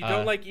 And if you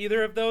don't like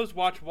either of those,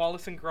 watch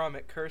Wallace and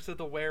Gromit: Curse of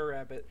the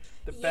Were-Rabbit,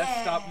 the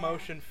best stop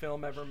motion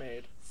film ever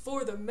made.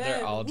 For the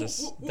men.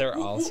 They're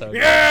all so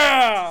good.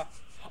 Yeah!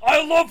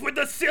 I love when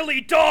the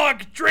silly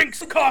dog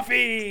drinks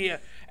coffee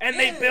and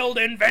they build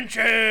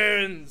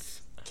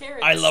inventions.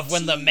 I love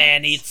when the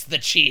man eats the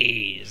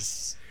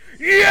cheese.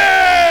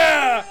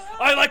 Yeah!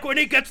 I like when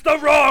he gets the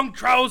wrong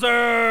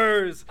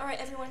trousers. All right,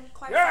 everyone,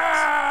 quiet.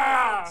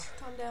 Yeah!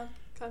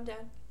 Calm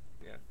down.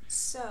 Yeah.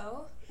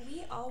 So,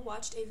 we all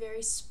watched a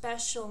very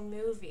special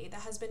movie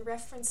that has been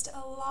referenced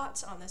a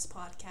lot on this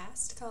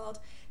podcast called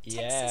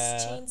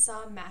Texas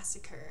Chainsaw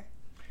Massacre.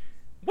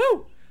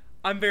 Woo!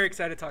 I'm very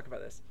excited to talk about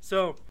this.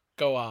 So,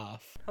 go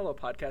off. Hello,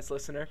 podcast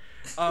listener.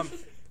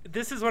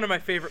 This is one of my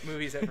favorite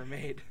movies ever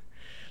made.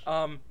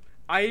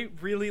 I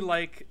really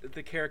like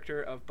the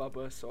character of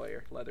Bubba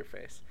Sawyer,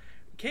 Leatherface.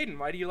 Caden,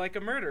 why do you like a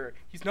murderer?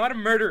 He's not a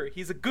murderer.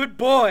 He's a good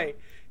boy.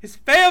 His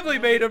family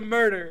made him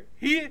murder.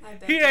 He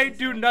ain't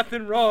do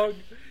nothing wrong.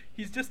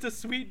 He's just a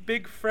sweet,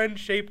 big,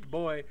 friend-shaped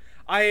boy.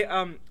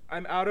 I'm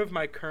out of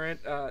my current,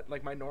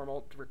 my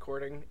normal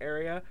recording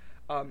area.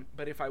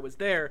 But if I was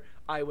there,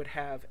 I would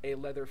have a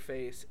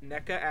Leatherface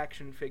NECA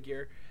action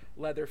figure,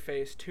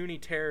 Leatherface Toonie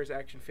Terrors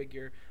action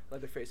figure,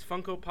 Leatherface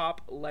Funko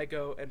Pop,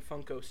 Lego, and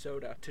Funko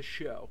Soda to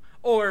show.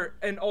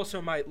 And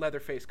also my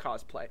Leatherface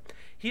cosplay.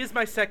 He is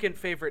my second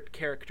favorite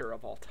character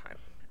of all time,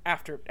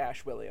 after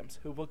Ash Williams,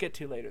 who we'll get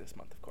to later this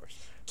month, of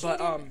course. But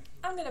I'm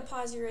going to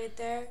pause you right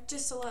there,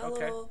 just to let a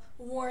little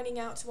warning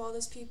out to all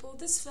those people.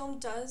 This film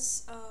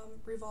does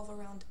revolve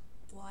around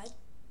blood,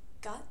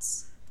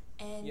 guts,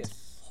 and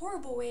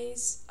horrible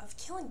ways of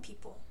killing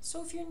people.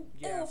 So if you're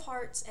ill of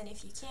heart, and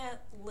if you can't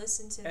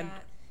listen to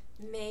that,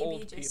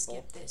 maybe just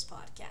skip this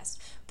podcast.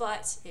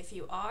 But if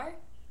you are,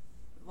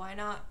 why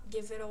not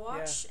give it a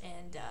watch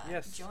and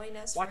join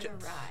us for the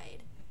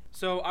ride?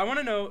 So I want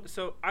to know,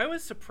 so I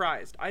was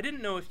surprised. I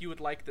didn't know if you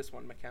would like this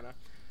one, McKenna.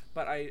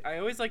 But I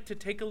always like to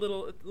take a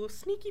little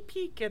sneaky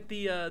peek at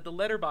the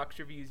Letterboxd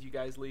reviews you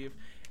guys leave.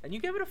 And you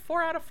gave it a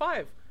 4 out of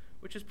 5,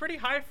 which is pretty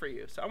high for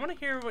you. So I want to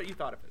hear what you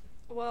thought of it.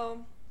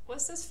 Well,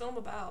 what's this film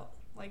about?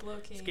 Like,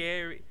 low-key.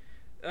 Scary.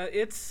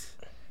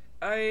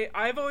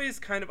 I've always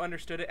kind of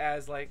understood it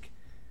as, like,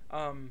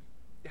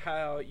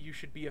 how you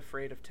should be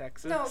afraid of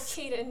Texas. No,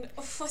 Kaden,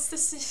 what's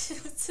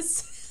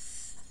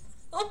this?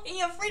 Are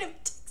you afraid of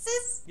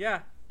Texas? Yeah.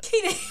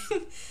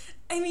 Kaden,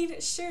 I mean,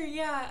 sure,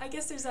 yeah, I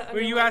guess there's that.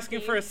 Were you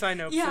asking for a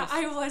synopsis? Yeah,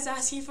 I was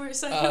asking for a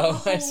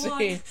synopsis. Oh,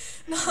 I see.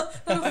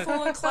 Not a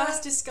full-on class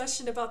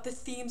discussion about the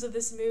themes of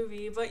this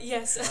movie, but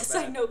yes, a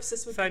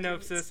synopsis would be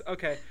Synopsis,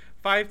 okay.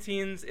 5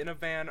 teens in a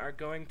van are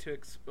going to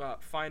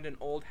find an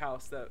old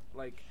house that,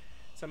 like,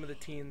 some of the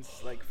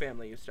teens' like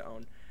family used to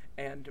own,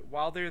 and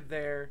while they're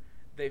there,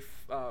 they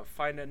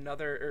find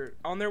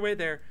on their way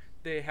there,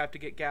 they have to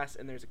get gas,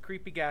 and there's a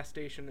creepy gas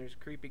station. There's a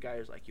creepy guy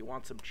who's like, "You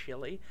want some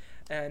chili?"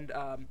 And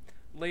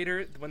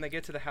later, when they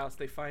get to the house,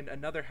 they find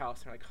another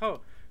house. And they're like, "Oh,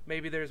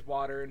 maybe there's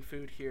water and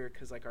food here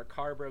because like our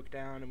car broke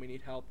down and we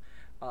need help."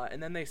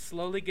 And then they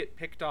slowly get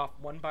picked off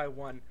one by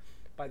one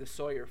by the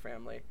Sawyer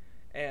family,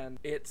 and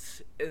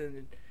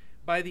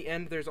by the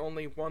end, there's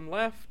only one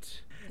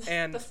left,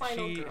 and the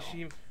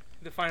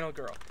final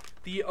girl,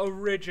 the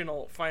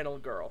original final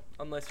girl,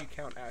 unless you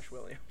count Ash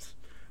Williams,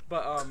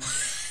 but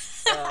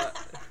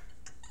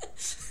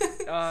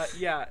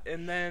yeah,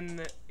 and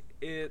then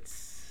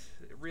it's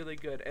really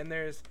good, and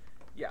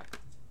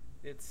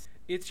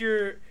it's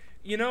your,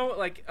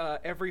 like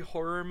every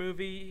horror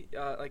movie,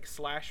 like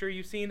slasher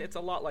you've seen, it's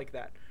a lot like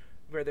that,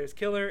 where there's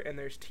killer and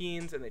there's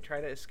teens and they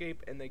try to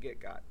escape and they get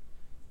got.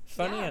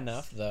 Funny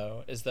enough,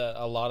 though, is that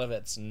a lot of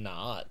it's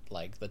not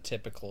like the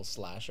typical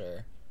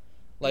slasher.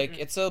 Like,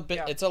 it's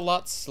a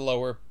lot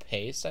slower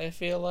paced, I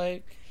feel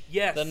like.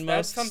 Yes, than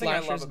most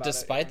slashers,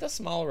 despite the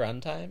small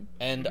runtime.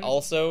 And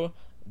also,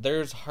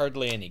 there's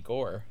hardly any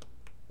gore,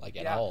 like,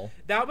 at all.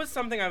 That was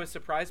something I was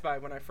surprised by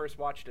when I first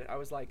watched it. I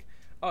was like,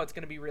 oh, it's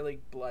going to be really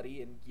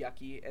bloody and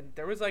yucky. And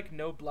there was, like,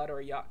 no blood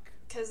or yuck.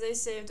 Because they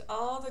saved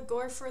all the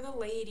gore for the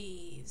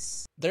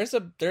ladies. There's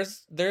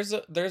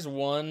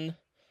one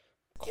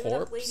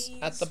corpse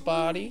at the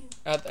body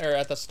at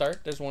the start.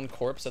 There's one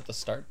corpse at the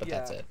start, but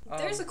that's it.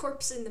 There's a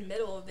corpse in the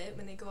middle of it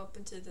when they go up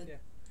into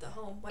the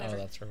home, whatever. Oh,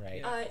 that's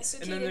right.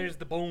 And then there's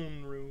the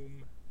bone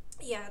room.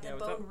 Yeah, the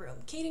bone room.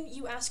 Kaden,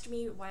 you asked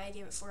me why I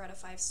gave it 4 out of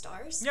 5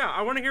 stars. Yeah,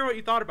 I want to hear what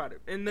you thought about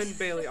it. And then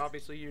Bailey,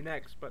 obviously you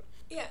next, but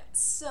yeah,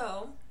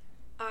 so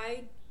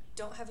I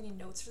don't have any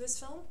notes for this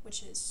film,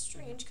 which is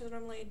strange because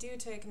normally I do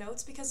take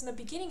notes, because in the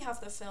beginning half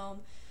of the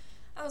film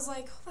I was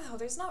like, wow,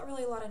 there's not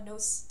really a lot of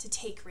notes to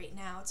take right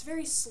now. It's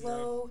very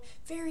slow,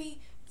 very,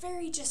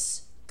 very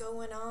just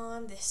going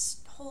on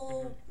this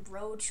whole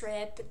road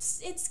trip.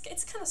 It's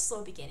kind of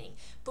slow beginning.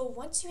 But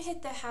once you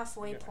hit the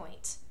halfway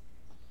point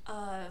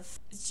of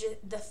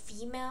the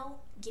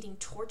female getting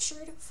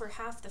tortured for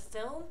half the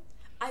film,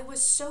 I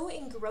was so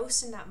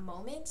engrossed in that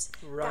moment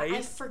that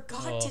I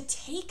forgot to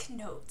take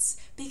notes,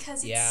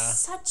 because it's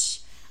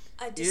such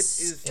a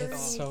disturbing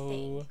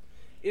thing.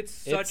 It's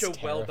such a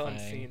well-done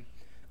scene.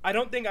 I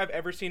don't think I've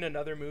ever seen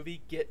another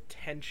movie get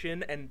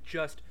tension and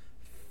just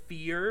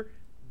fear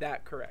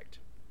that correct.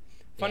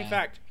 Fun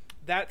fact,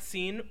 that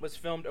scene was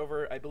filmed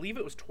over, I believe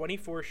it was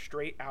 24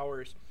 straight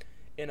hours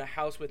in a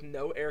house with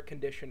no air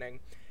conditioning.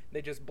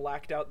 They just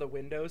blacked out the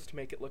windows to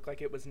make it look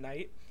like it was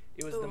night.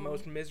 It was the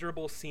most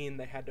miserable scene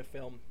they had to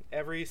film.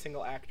 Every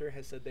single actor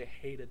has said they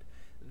hated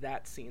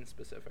that scene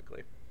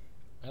specifically.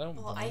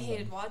 I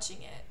hated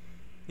watching it.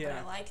 Yeah. But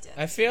I liked it.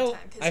 I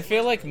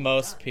feel like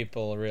most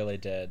people really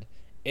did.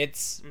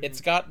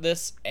 It's got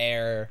this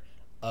air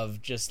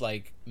of just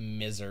like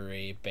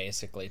misery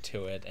basically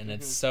to it, and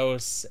it's so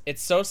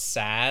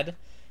sad,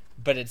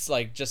 but it's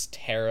like just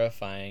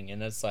terrifying,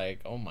 and it's like,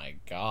 oh my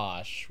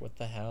gosh, what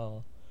the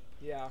hell?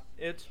 Yeah,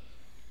 it's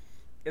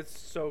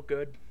so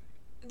good.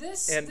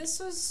 This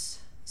was,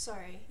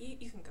 sorry,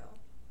 you can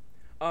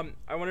go.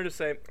 I wanted to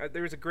say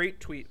there was a great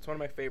tweet. It's one of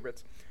my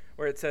favorites,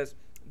 where it says,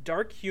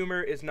 "Dark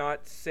humor is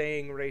not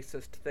saying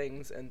racist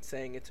things and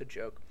saying it's a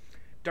joke.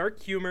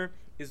 Dark humor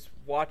is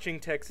watching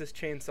Texas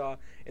Chainsaw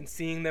and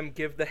seeing them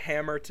give the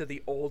hammer to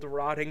the old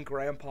rotting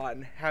grandpa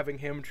and having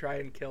him try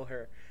and kill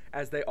her.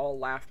 as they all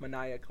laugh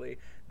maniacally.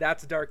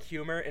 That's dark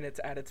humor, and it's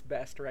at its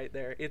best right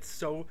there. It's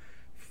so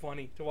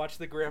funny to watch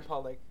the grandpa,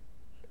 like,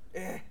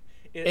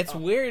 It's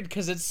weird,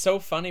 because it's so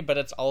funny, but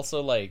it's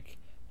also, like,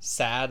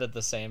 sad at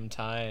the same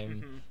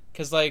time.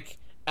 Because, like,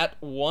 at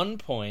one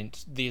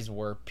point, these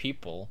were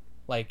people.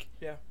 Like,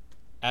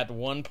 at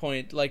one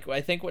point, like,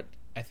 I think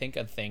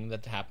a thing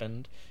that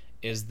happened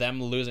is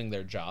them losing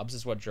their jobs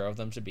is what drove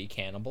them to be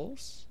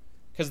cannibals.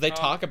 Because they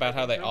talk about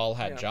how they all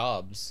had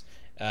jobs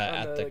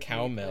at the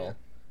cow mill.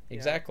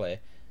 Exactly.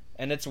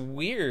 And it's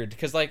weird,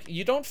 because, like,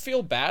 you don't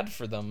feel bad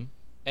for them.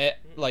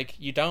 Like,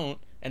 you don't,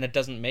 and it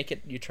doesn't make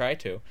it you try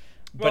to.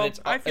 But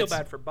I feel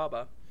bad for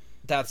Bubba.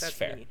 That's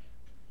fair. Me.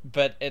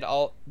 But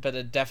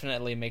it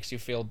definitely makes you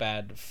feel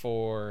bad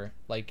for,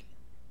 like,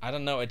 I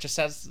don't know, it just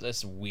has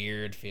this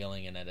weird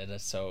feeling in it.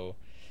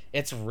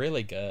 It's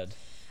really good.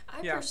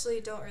 I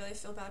personally don't really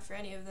feel bad for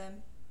any of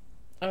them.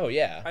 Oh,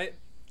 yeah.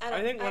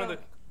 I think one of the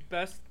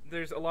best,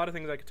 there's a lot of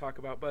things I could talk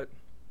about, but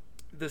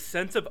the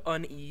sense of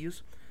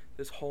unease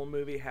this whole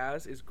movie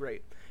has is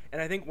great.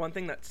 And I think one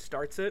thing that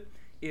starts it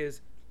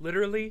is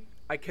literally,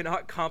 I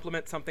cannot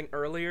compliment something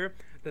earlier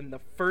than the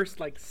first,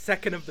 like,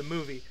 second of the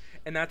movie,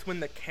 and that's when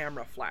the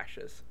camera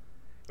flashes.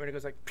 When it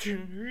goes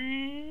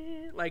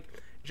like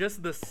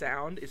just the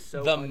sound is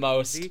so the uneasy.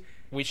 Most.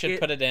 We should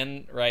put it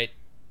in right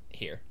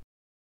here.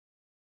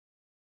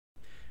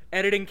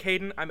 Editing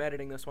Caden, I'm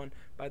editing this one,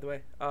 by the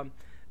way.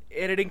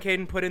 Editing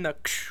Caden put in the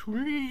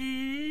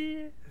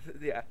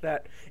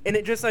that, and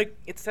it just, like,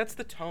 it sets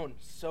the tone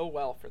so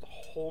well for the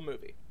whole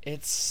movie.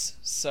 It's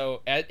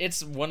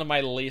one of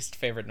my least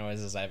favorite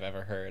noises I've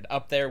ever heard,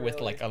 up there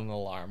with like an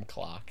alarm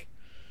clock.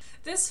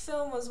 This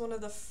film was one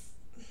of the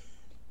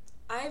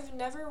I've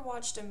never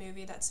watched a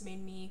movie that's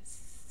made me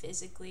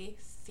physically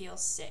feel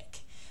sick.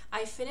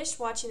 I finished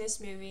watching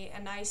this movie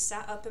and I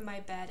sat up in my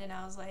bed and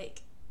I was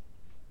like,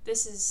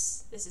 this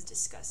is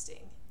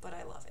disgusting, but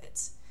I love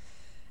it.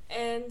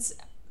 And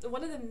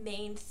one of the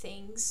main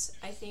things,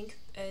 I think,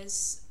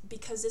 is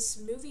because this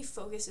movie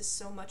focuses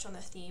so much on the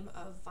theme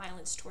of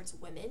violence towards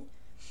women.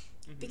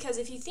 Because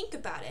if you think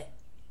about it,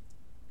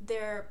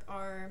 there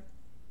are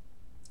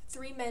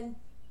 3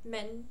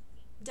 male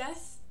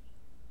deaths,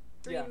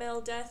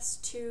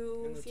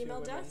 2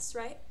 female deaths,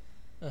 right?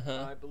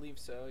 I believe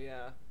so,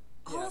 yeah.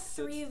 All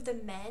 3 of the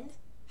men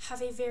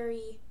have a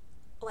very,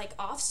 like,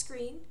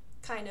 off-screen,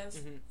 kind of,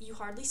 you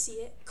hardly see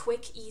it,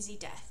 quick, easy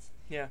death.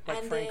 Yeah, like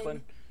and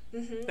Franklin.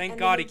 Thank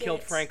God he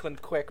killed Franklin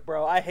quick,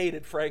 bro. I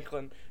hated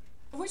Franklin.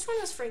 Which one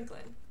was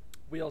Franklin?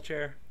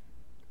 Wheelchair.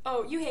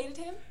 Oh, you hated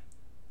him?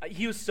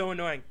 He was so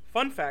annoying.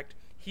 Fun fact,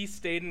 he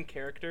stayed in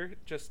character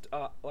just,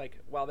 like,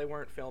 while they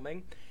weren't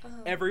filming.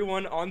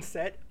 Everyone on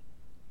set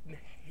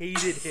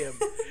hated him.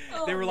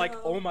 They were like,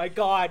 oh my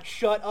God,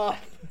 shut up.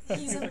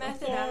 He's a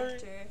method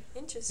actor.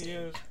 Interesting.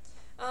 Yes.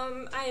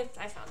 I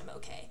found him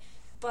okay.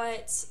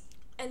 But...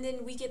 And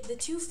then we get the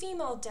 2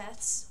 female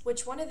deaths,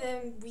 which one of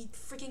them, we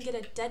freaking get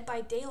a Dead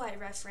by Daylight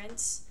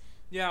reference.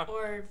 Yeah.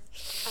 Or,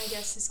 I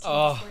guess it's came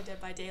before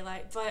Dead by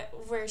Daylight, but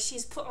where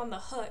she's put on the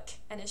hook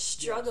and is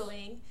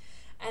struggling.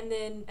 Yes. And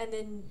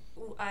then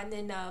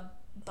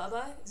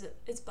Bubba,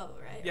 it's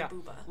Bubba, right? Yeah. Or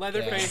Booba.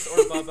 Leatherface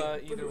or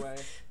Bubba, either way.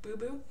 Boo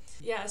Boo.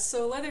 Yeah,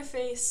 so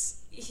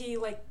Leatherface, he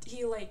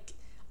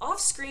off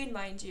screen,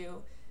 mind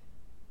you,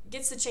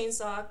 gets the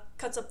chainsaw,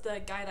 cuts up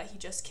the guy that he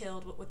just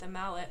killed with the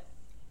mallet.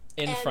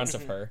 In front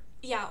of her.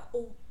 Yeah,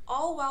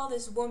 all while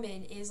this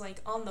woman is,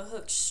 like, on the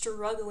hook,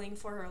 struggling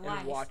for her life.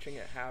 And watching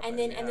it happen.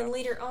 And then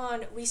later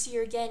on, we see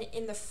her again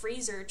in the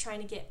freezer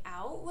trying to get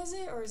out. Was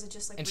it, or is it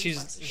just like? And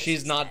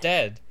she's not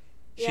dead.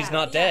 She's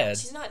not dead.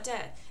 She's not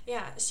dead.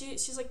 Yeah,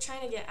 she's like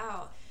trying to get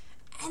out,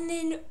 and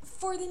then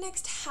for the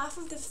next half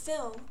of the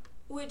film,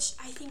 which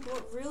I think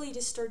what really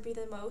disturbed me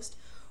the most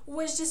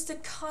was just the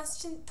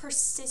constant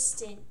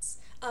persistence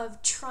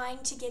of trying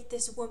to get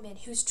this woman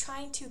who's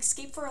trying to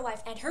escape for her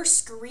life, and her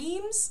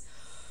screams.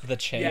 The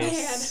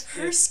chase.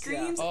 Man, her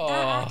screams. Yeah.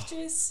 That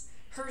actress,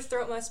 her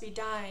throat must be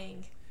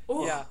dying.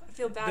 Oh, yeah. I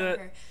feel bad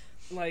for her.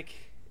 Like,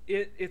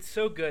 it's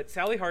so good.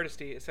 Sally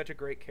Hardesty is such a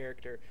great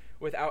character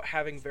without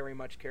having very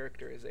much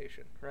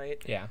characterization,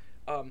 right? Yeah.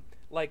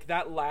 Like,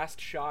 that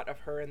last shot of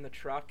her in the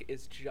truck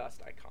is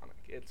just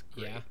iconic. It's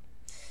great. Yeah.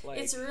 Like,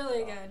 it's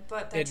really good,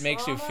 but it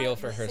makes you feel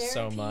for her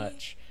so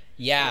much.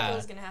 Yeah.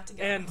 Gonna have to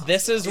go and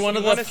this is one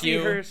of the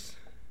few.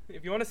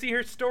 If you want to see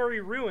her story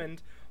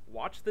ruined,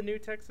 watch the new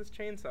Texas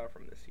Chainsaw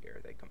from this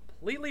year. They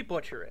completely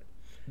butcher it.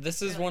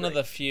 This is one of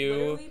the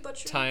few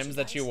times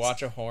that you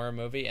watch a horror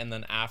movie and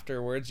then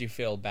afterwards you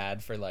feel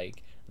bad for,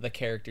 like, the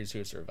characters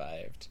who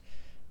survived.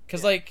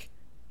 Because, like,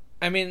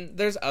 I mean,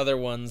 there's other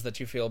ones that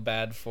you feel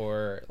bad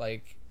for.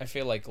 Like, I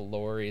feel like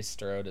Laurie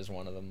Strode is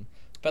one of them.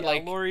 But,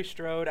 like, Laurie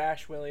Strode,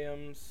 Ash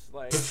Williams,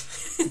 like.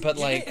 But,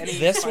 like,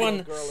 this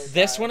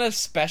one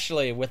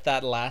especially, with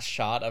that last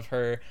shot of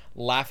her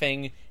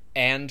laughing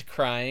and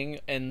crying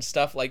and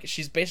stuff, like,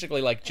 she's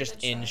basically, like,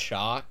 just in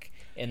shock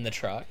in the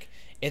truck.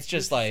 It's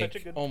just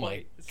like, oh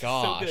my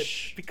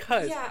gosh. So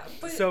because,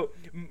 so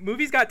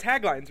movies got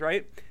taglines,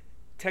 right?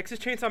 Texas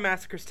Chainsaw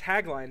Massacre's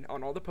tagline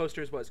on all the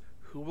posters was,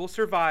 "Who will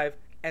survive?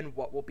 and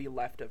what will be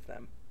left of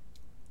them.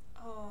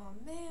 Oh,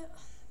 man.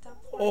 That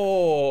poor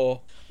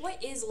Oh.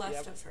 What is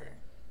left of her?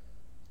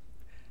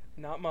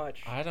 Not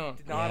much. Not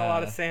a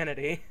lot of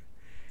sanity.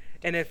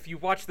 And if you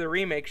watch the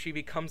remake, she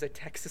becomes a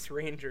Texas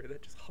Ranger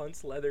that just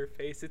hunts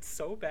Leatherface. It's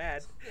so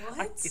bad.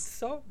 What? It's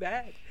so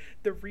bad.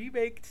 The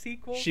remake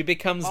sequel. She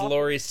becomes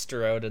Laurie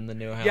Strode in the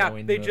new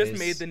Halloween movies. Yeah, they just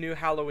made the new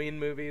Halloween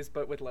movies,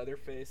 but with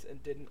Leatherface,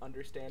 and didn't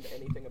understand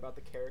anything about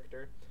the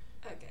character.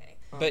 Okay.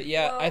 But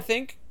yeah, I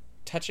think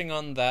touching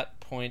on that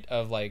point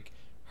of, like,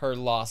 her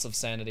loss of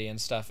sanity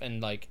and stuff,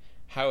 and, like,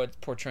 how it's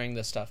portraying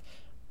this stuff,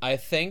 I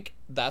think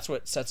that's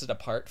what sets it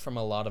apart from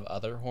a lot of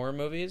other horror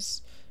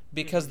movies.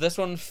 Because this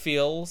one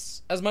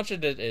feels, as much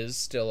as it is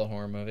still a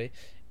horror movie,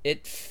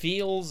 it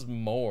feels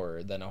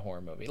more than a horror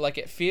movie. Like,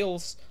 it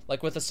feels,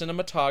 like, with the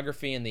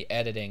cinematography and the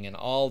editing and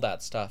all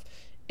that stuff,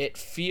 it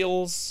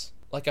feels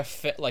like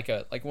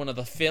like one of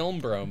the Film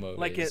Bro movies.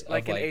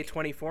 Like an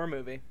A24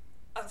 movie.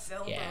 A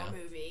Film Bro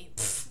movie.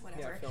 Pfft,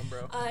 whatever. Yeah, Film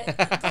Bro.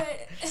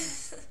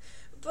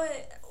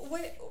 But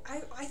what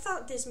I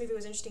thought this movie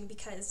was interesting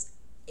because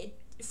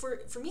for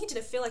me it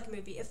didn't feel like a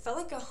movie. It felt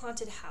like a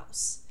haunted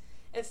house.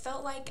 It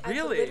felt like I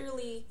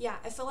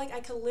felt like I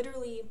could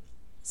literally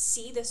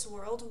see this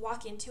world,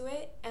 walk into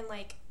it, and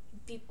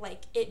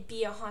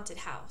be a haunted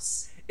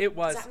house. It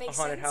was a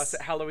haunted house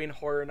at Halloween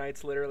Horror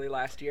Nights literally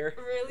last year.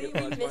 Really?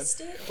 We missed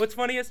it? What's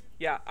funny is,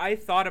 I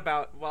thought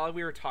about, while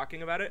we were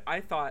talking about it, I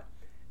thought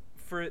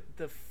for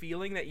the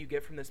feeling that you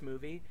get from this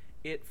movie,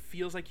 it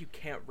feels like you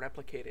can't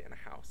replicate it in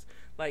a house.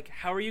 Like,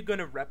 how are you going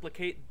to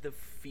replicate the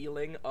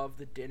feeling of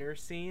the dinner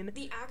scene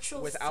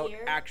without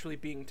actually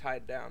being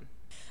tied down?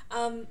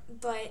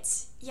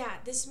 But yeah,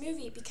 this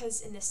movie,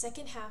 because in the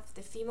second half,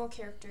 the female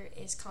character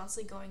is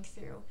constantly going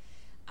through,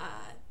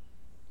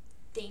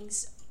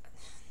 things.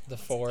 The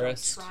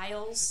forest.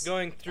 Trials.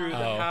 Going through the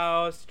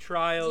house,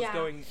 trials,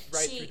 going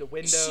through the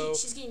window.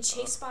 She's getting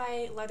chased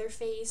by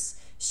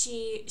Leatherface.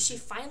 She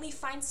finally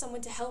finds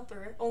someone to help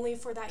her, only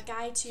for that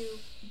guy to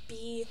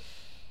be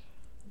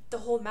the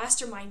whole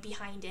mastermind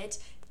behind it.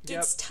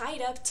 Gets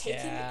tied up,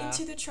 taken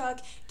into the truck,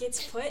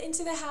 gets put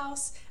into the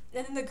house,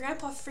 and then the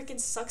grandpa freaking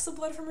sucks the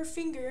blood from her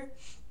finger,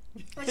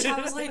 which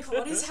I was like,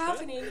 what is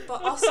happening?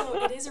 But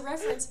also, it is a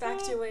reference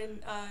back to when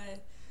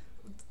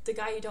the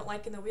guy you don't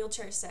like in the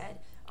wheelchair said,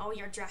 oh,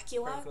 you're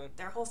Dracula? Franklin.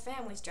 Their whole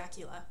family's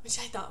Dracula, which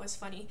I thought was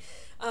funny.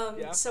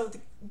 So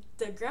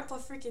the grandpa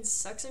freaking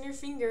sucks on her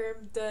finger.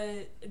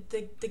 The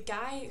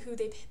guy who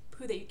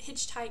they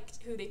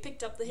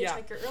picked up the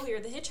hitchhiker earlier,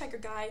 the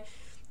hitchhiker guy,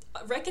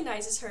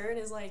 recognizes her and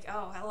is like,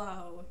 oh,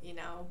 hello,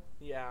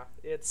 Yeah,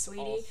 it's sweetie.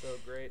 Also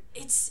great.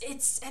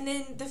 It's and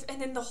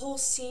then the whole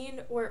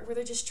scene where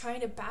they're just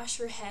trying to bash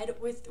her head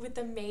with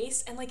the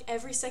mace, and like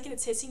every second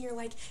it's hitting, you're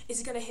like,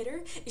 is it gonna hit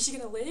her? Is she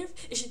gonna live?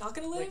 Is she not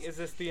gonna live? Like, is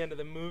this the end of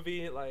the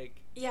movie?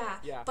 Like, yeah.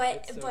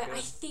 But I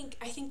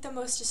think the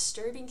most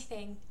disturbing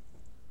thing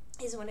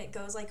is when it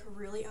goes like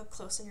really up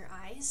close in your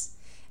eyes.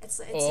 It's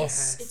a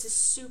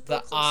super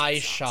the eye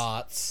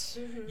shots.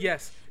 Mm-hmm.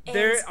 Yes. And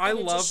I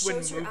love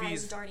when your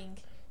eyes darting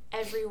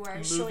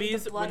everywhere, showing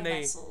the blood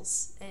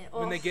vessels.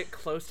 When they get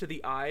close to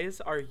the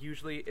eyes, are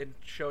usually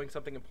showing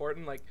something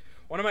important. Like,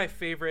 one of my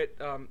favorite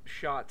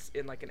shots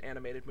in like an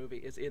animated movie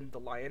is in The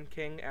Lion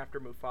King after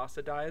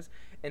Mufasa dies,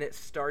 and it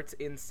starts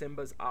in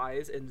Simba's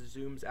eyes and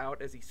zooms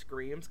out as he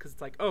screams, because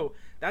it's like, oh,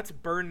 that's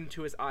burned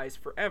into his eyes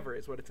forever,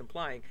 is what it's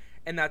implying.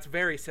 And that's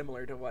very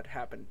similar to what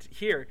happened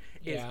here.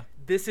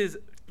 This is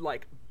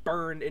like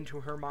burned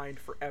into her mind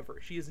forever.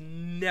 She is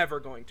never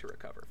going to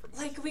recover from this.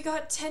 Like, we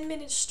got 10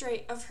 minutes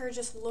straight of her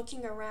just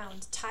looking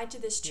around, tied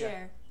to this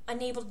chair,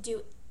 unable to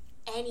do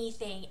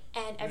anything,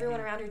 and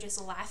everyone around her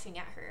just laughing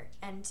at her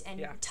and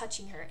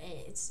touching her.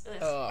 It's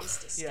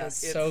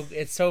disgusting. Yeah,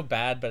 it's so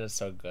bad, but it's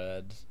so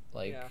good.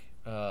 Like,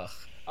 ugh.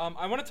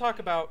 I want to talk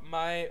about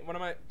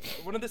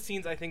one of the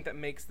scenes I think that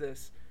makes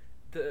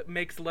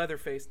makes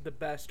Leatherface the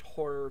best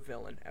horror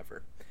villain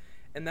ever.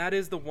 And that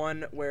is the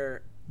one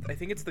where I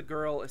think it's the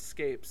girl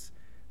escapes.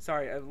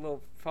 Sorry, I'm a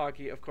little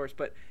foggy, of course,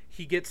 but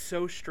he gets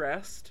so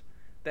stressed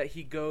that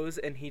he goes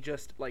and he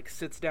just like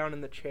sits down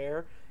in the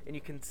chair, and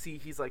you can see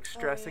he's like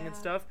stressing and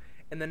stuff,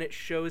 and then it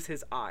shows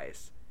his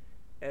eyes.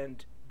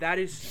 And that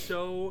is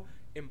so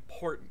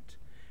important,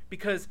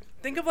 because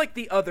think of like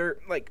the other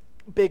like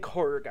big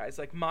horror guys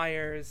like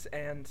Myers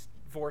and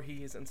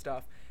Voorhees and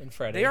stuff. And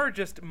Freddy. They are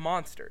just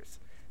monsters.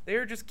 They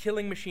are just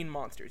killing machine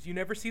monsters. You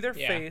never see their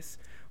face.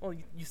 Well,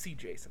 you see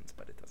Jason's,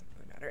 but it doesn't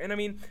really matter. And I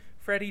mean,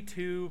 Freddy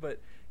too, but,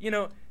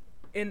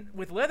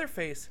 with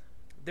Leatherface,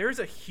 there's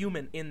a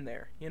human in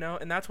there,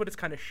 and that's what it's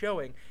kind of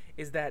showing,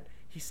 is that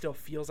he still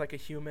feels like a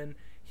human.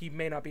 He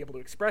may not be able to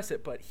express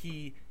it, but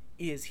he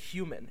is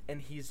human,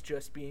 and he's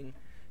just being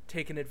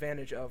taken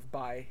advantage of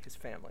by his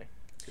family.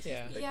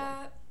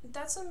 Yeah,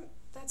 that's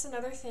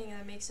another thing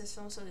that makes this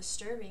film so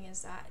disturbing,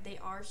 is that they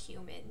are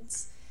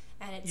humans.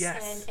 And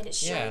it's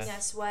showing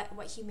us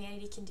what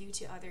humanity can do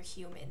to other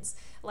humans.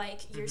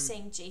 Like, you're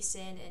saying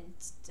Jason and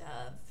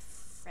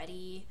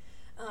Freddy,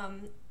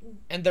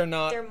 and they're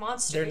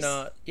monsters. They're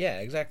not. Yeah,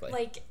 exactly.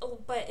 Like,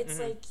 but it's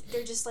like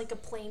they're just like a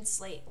plain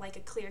slate, like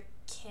a clear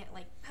can't,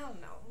 like, I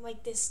don't know,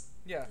 like this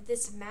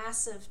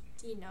massive,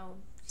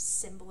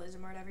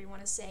 symbolism or whatever you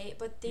want to say.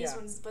 But this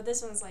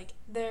one's like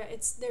they're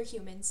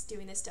humans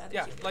doing this to other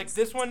humans. Yeah, like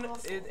this one,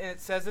 it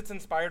says it's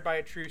inspired by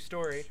a true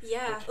story.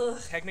 Yeah.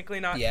 Technically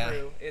not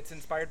true. It's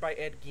inspired by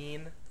Ed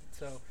Gein,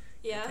 so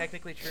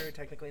technically true,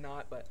 technically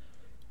not. But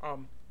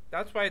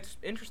that's why it's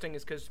interesting,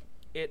 is because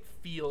it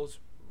feels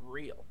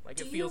real.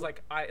 Like it feels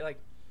like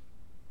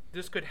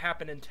this could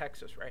happen in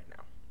Texas right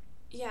now.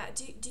 Yeah.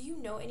 Do you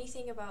know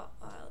anything about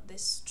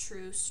this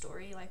true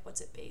story? Like,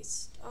 what's it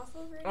based off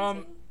of or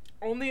anything?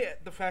 Only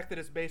the fact that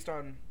it's based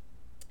on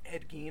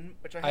Ed Gein,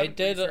 which I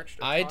did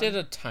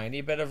a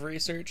tiny bit of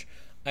research.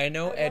 I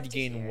know Ed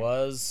Gein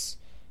was.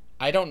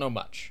 I don't know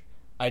much.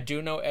 I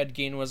do know Ed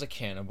Gein was a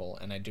cannibal,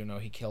 and I do know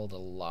he killed a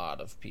lot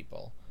of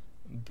people.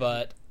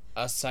 But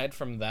aside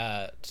from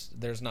that,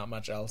 there's not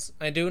much else.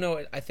 I do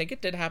know. I think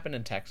it did happen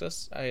in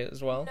Texas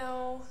as well.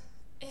 No,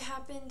 it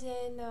happened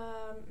in.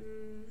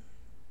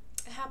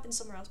 It happened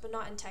somewhere else, but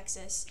not in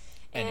Texas.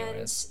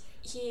 Anyways.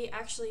 And he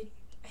actually,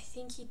 I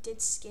think he did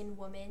skin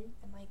women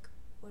and like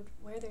would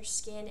wear their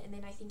skin, and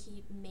then I think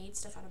he made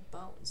stuff out of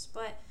bones.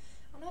 But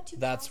I'm not too.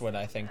 That's what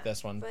I think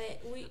this one.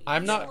 But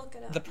I'm not. Look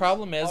it up. The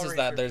problem is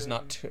that there's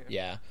not too.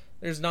 Yeah,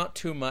 there's not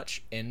too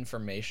much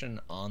information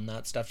on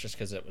that stuff just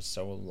because it was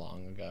so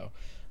long ago.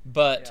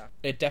 But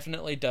it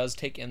definitely does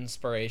take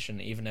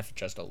inspiration, even if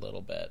just a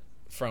little bit,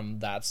 from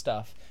that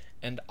stuff,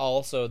 and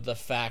also the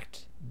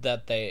fact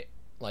that they.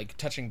 Like,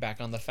 touching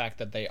back on the fact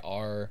that they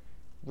are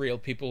real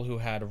people who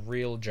had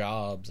real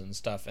jobs and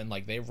stuff, and,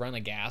 like, they run a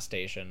gas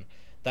station,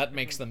 that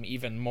makes them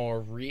even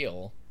more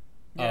real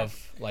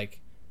of,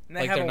 like... And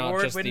they have they're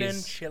not just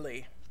award-winning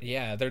chili.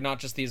 Yeah, they're not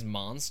just these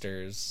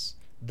monsters.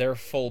 They're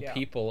full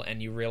people,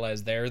 and you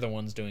realize they're the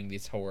ones doing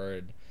this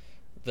horrid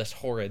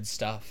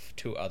stuff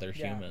to other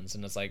humans,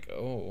 and it's like,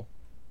 oh,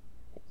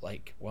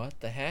 like, what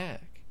the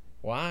heck?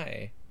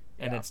 Why?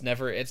 And it's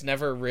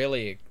never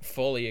really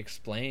fully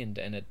explained,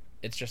 and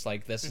it's just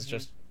like, this is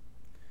just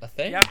a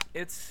thing.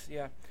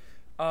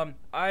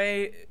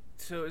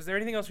 So is there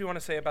anything else we want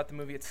to say about the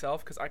movie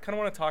itself? Because I kind of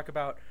want to talk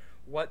about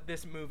what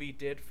this movie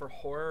did for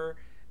horror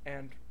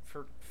and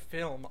for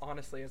film,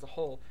 honestly, as a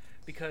whole.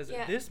 Because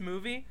this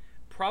movie,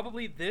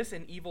 probably this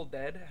and Evil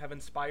Dead, have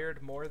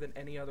inspired more than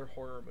any other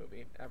horror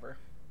movie ever.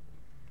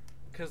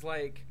 Because,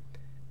 like,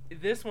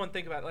 this one,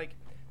 think about it, like,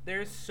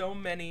 there's so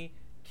many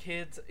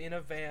kids in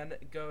a van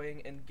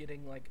going and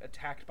getting, like,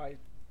 attacked by,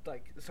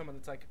 like, someone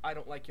that's like, I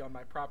don't like you on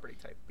my property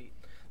type beat.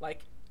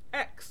 Like,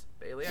 X.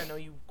 Bailey, I know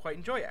you quite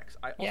enjoy X.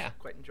 I also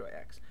quite enjoy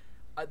X.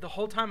 The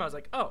whole time I was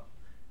like, oh,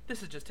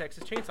 this is just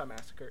Texas Chainsaw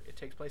Massacre. It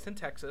takes place in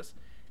Texas.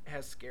 It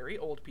has scary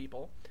old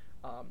people.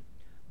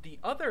 The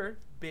other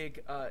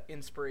big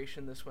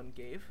inspiration this one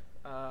gave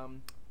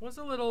was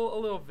a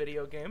little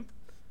video game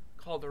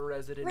called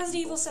Resident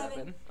Evil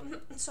 7.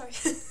 Sorry.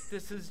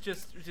 This is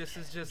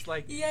just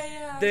like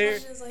there.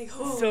 Like,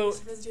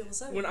 Resident Evil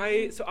 7.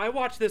 I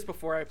watched this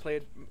before I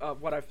played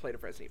what I've played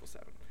of Resident Evil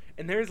 7,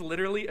 and there's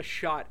literally a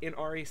shot in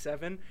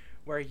RE7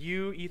 where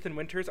you, Ethan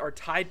Winters, are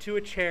tied to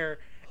a chair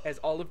as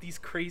all of these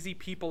crazy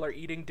people are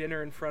eating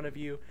dinner in front of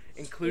you,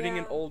 including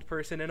an old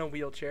person in a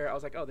wheelchair. I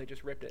was like, oh, they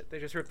just ripped it. They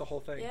just ripped the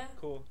whole thing. Yeah.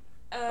 Cool.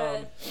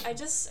 I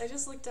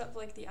just looked up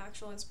like the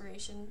actual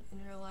inspiration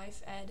in real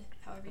life. Ed,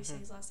 however you say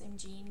his last name,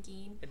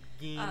 Gein. Ed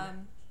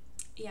Gein.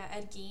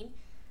 Ed Gein.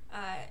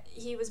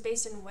 He was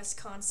based in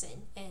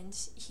Wisconsin, and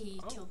he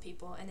killed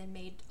people and then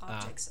made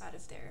objects out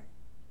of their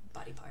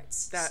body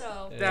parts. Texas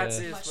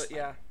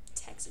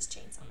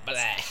Chainsaw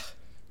Massacre.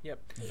 Yep.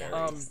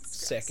 Yeah,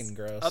 sick and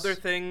gross. Other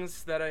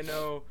things that I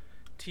know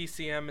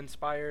TCM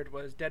inspired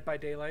was Dead by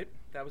Daylight.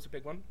 That was a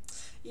big one.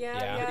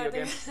 Yeah.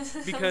 Video game.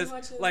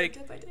 Because, like,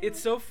 it's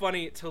so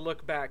funny to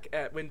look back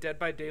at when Dead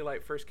by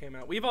Daylight first came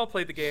out. We've all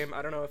played the game.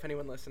 I don't know if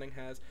anyone listening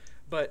has.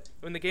 But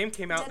when the game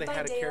came out, they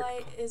had a character. Dead by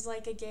Daylight is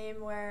like a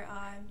game where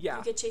you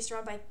get chased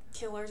around by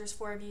killers. There's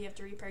 4 of you. You have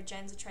to repair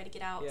gens to try to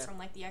get out from,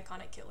 like, the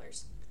iconic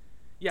killers.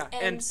 Yeah,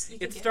 and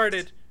it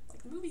started...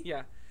 Like the movie.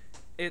 Yeah.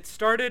 It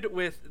started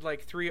with,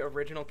 like, 3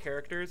 original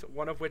characters,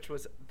 one of which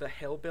was the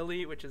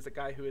Hillbilly, which is a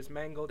guy who is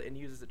mangled and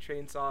uses a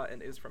chainsaw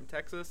and is from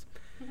Texas,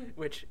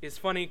 which is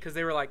funny because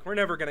they were like, we're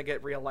never going to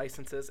get real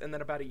licenses, and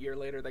then about a year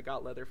later they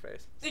got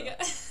Leatherface.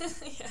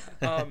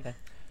 So.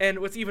 And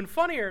what's even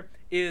funnier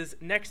is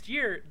next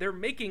year they're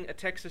making a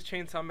Texas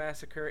Chainsaw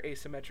Massacre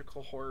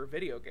asymmetrical horror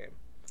video game.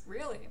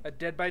 Really? A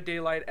Dead by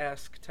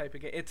Daylight-esque type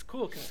of game. It's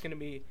cool because it's going to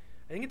be,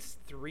 I think it's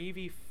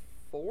 3v4,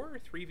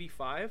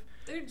 3v5.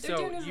 They're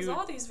doing this with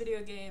all these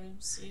video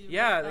games. They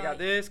got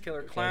this,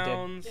 Killer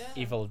Clowns,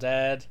 Evil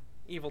Dead.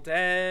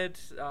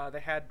 They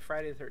had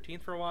Friday the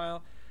 13th for a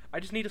while. I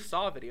just need a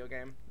Saw video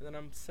game, and then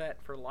I'm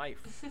set for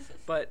life.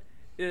 But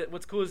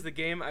what's cool is the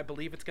game, I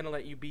believe it's going to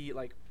let you be,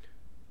 like,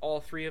 all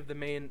 3 of the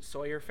main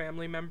Sawyer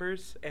family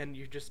members, and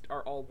you just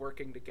are all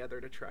working together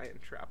to try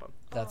and trap them.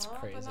 That's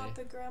crazy. But not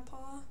the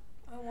grandpa?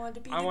 I want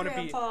to be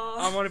grandpa.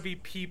 I want to be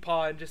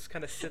Peepaw and just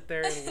kind of sit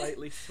there and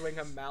lightly swing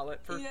a mallet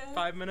for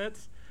 5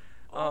 minutes.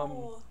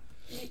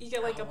 You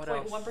get like a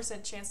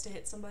 0.1% chance to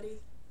hit somebody.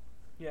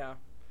 Yeah.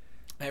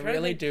 I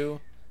really do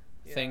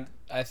think...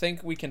 I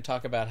think we can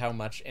talk about how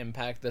much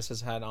impact this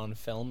has had on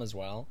film as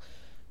well.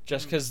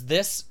 Just because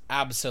this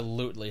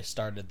absolutely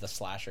started the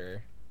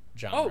slasher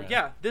genre. Oh,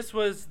 yeah. This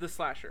was the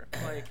slasher.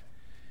 Like,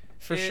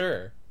 for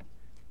sure.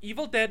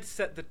 Evil Dead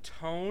set the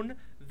tone.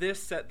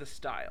 This set the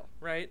style,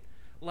 right?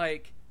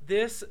 Like,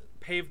 this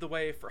paved the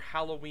way for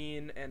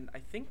Halloween, and I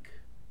think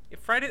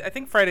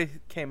Friday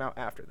came out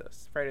after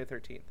this, Friday the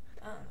 13th.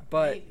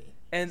 But maybe.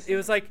 And it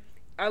was like,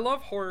 I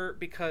love horror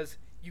because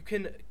you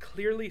can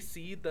clearly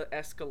see the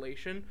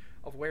escalation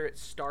of where it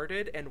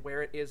started and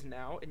where it is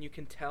now, and you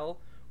can tell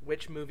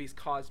which movies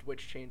caused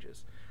which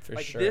changes. For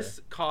sure.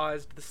 This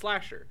caused the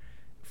slasher.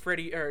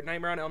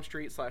 Nightmare on Elm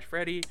Street /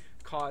 Freddy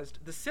caused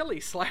the silly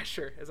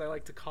slasher, as I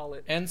like to call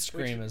it. And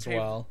Scream as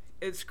well.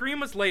 Scream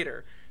was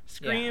later.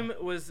 Scream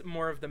was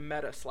more of the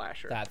meta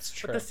slasher. That's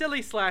true. But the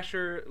silly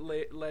slasher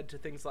led to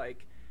things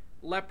like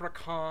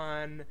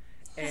Leprechaun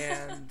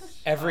and...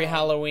 every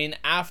Halloween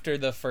after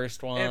the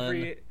first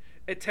one.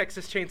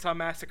 Texas Chainsaw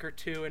Massacre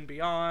 2 and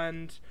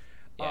beyond.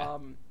 Yeah.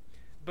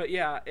 But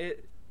yeah,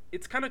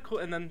 it's kind of cool.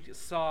 And then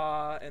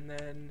Saw, and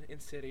then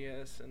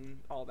Insidious, and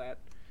all that.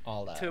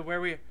 To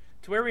where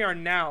we are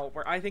now,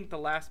 where I think the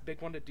last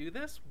big one to do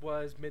this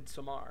was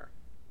Midsommar.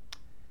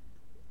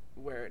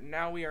 Where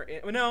now we are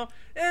in...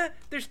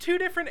 there's two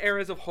different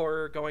eras of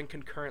horror going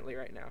concurrently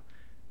right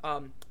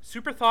now.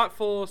 Super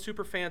thoughtful,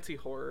 super fancy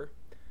horror,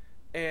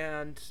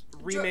 and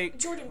remake,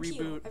 Jordan reboot.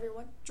 Peele,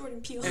 everyone.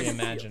 Jordan Peele.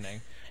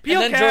 Reimagining.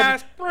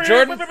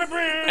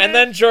 And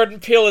then Jordan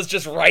Peele is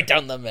just right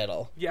down the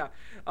middle. Yeah.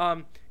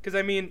 Because,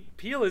 I mean,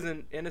 Peele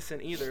isn't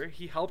innocent either.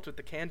 He helped with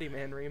the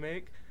Candyman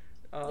remake,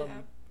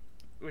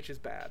 which is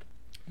bad.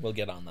 We'll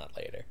get on that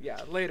later.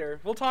 Yeah, later.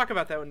 We'll talk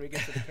about that when we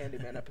get to the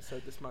Candyman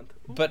episode this month.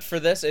 But for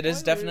this, it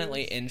is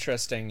definitely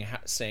interesting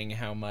seeing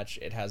how much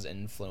it has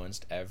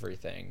influenced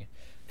everything.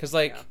 Because,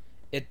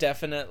 it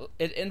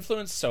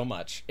influenced so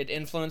much. It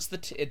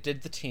influenced it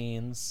did the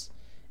teens.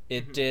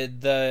 It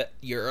did the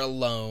You're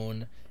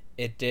Alone.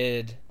 It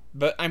did...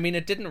 But, I mean,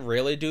 it didn't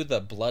really do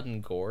the blood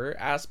and gore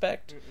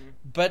aspect.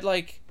 But,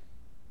 like,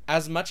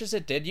 as much as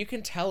it did, you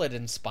can tell it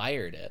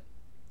inspired it.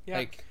 Yeah.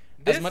 Like...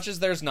 as much as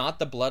there's not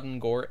the blood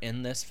and gore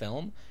in this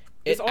film,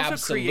 it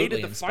also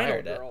created the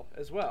Final Girl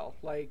as well.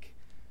 Like,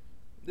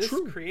 this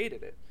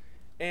created it.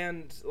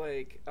 And,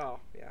 like,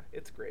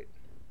 it's great.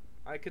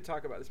 I could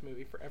talk about this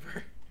movie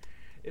forever.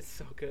 It's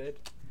so good.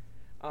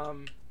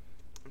 I'm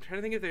trying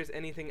to think if there's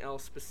anything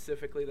else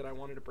specifically that I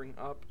wanted to bring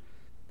up.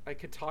 I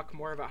could talk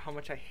more about how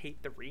much I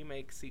hate the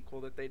remake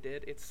sequel that they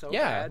did. It's so bad.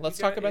 Yeah, let's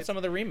talk about some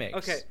of the remakes.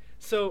 Okay,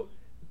 so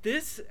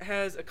this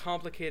has a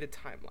complicated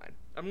timeline.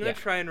 I'm going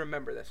to try and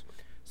remember this.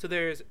 So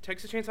there's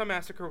Texas Chainsaw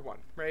Massacre 1,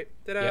 right?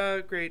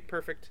 Great,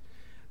 perfect.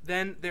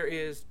 Then there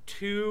is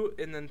 2,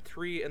 and then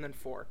 3, and then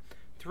 4.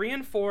 3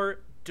 and 4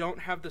 don't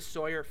have the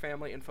Sawyer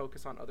family and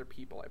focus on other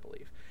people, I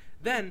believe.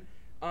 Then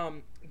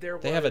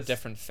They have a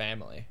different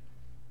family.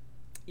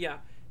 Yeah.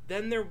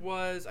 Then there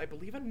was, I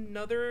believe,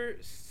 another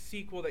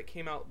sequel that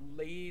came out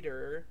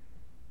later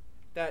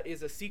that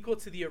is a sequel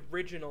to the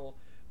original,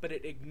 but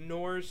it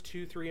ignores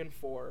 2, 3, and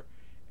 4.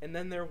 And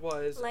then there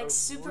was like a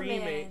Superman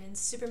remake. and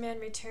Superman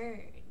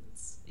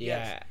Returns.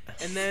 Yeah.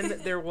 Yes. And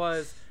then there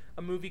was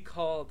a movie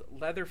called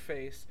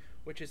Leatherface,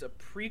 which is a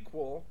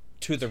prequel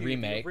to the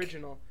remake. The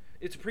original.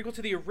 It's a prequel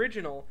to the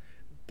original,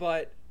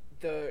 but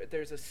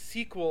there's a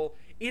sequel.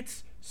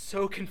 It's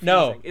so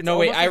confusing. No,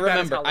 wait, I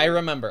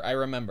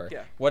remember.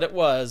 Yeah. What it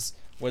was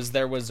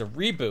there was a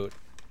reboot,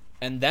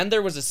 and then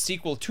there was a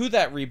sequel to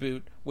that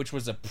reboot, which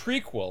was a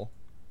prequel,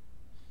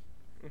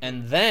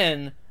 and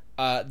then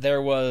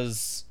there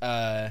was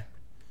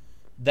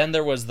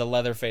the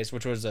Leatherface,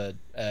 which was a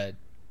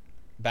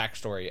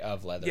backstory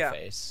of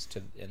Leatherface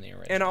in the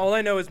original. And all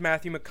I know is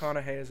Matthew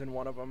McConaughey is in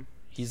one of them.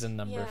 He's in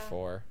number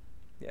 4.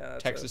 Yeah,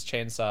 Texas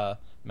Chainsaw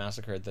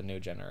Massacre: The New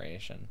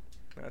Generation.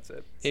 That's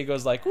it. He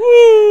goes like,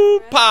 woo,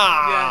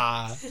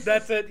 pa! Yeah,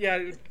 that's it.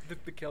 Yeah,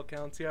 the kill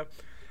counts, yeah.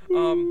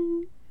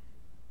 Oh,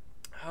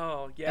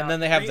 yeah. And then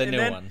they have the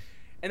new one.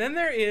 And then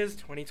there is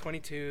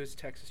 2022's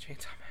Texas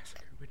Chainsaw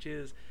Massacre, which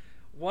is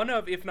one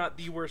of, if not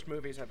the worst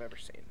movies I've ever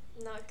seen.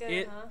 Not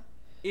good, huh?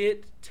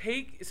 It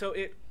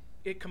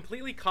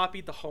completely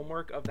copied the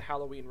homework of the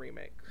Halloween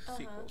remake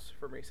sequels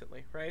from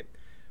recently, right?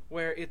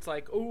 Where it's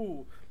like,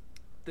 ooh,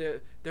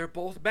 they're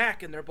both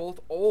back and they're both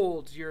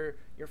old. Your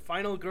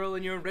final girl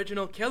and your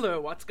original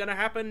killer. What's gonna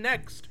happen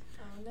next?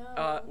 Oh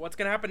no. What's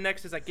gonna happen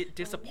next is I get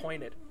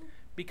disappointed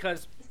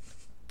because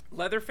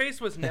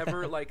Leatherface was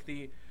never like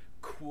the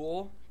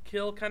cool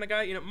kill kind of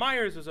guy. You know,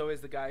 Myers was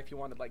always the guy if you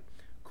wanted like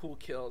cool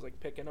kills, like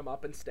picking him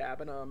up and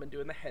stabbing him and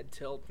doing the head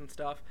tilt and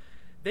stuff.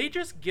 They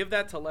just give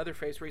that to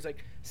Leatherface where he's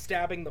like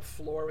stabbing the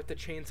floor with the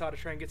chainsaw to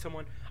try and get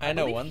someone. I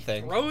know one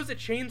thing. He throws a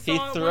chainsaw. He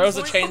throws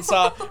a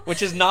chainsaw,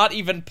 which is not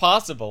even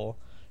possible.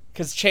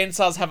 Because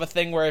chainsaws have a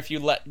thing where if you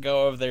let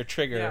go of their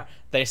trigger,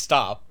 they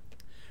stop.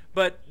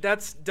 But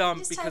that's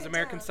dumb because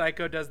American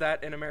Psycho does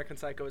that, and American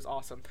Psycho is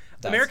awesome.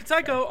 That's American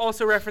Psycho fair.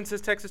 also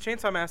references Texas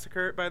Chainsaw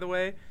Massacre, by the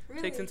way.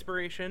 Really? Takes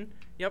inspiration.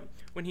 Yep.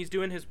 When he's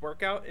doing his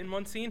workout in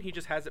one scene, he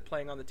just has it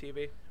playing on the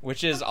TV.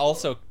 Which is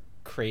also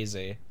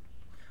crazy.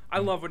 I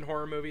love when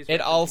horror movies...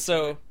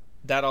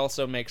 That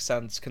also makes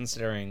sense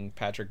considering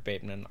Patrick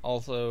Bateman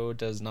also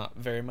does not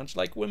very much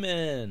like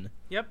women.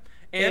 Yep.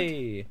 And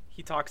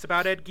he talks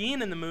about Ed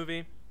Gein in the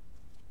movie.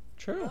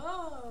 True.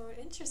 Oh,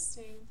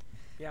 interesting.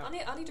 Yeah.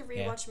 I'll need to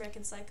rewatch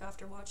American Psycho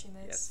after watching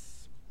this.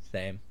 Yes.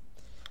 Same.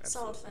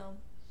 Solid film.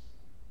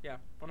 Yeah,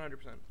 100%.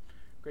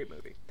 Great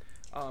movie.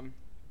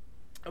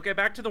 Okay,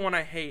 back to the one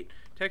I hate.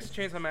 Texas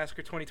Chainsaw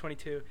Massacre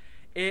 2022.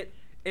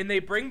 And they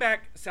bring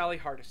back Sally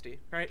Hardesty,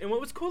 right? And what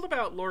was cool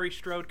about Laurie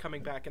Strode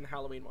coming back in the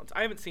Halloween ones,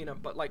 I haven't seen them,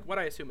 but like what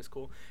I assume is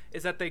cool,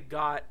 is that they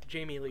got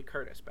Jamie Lee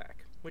Curtis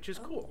back, which is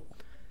cool.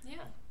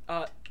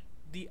 Yeah.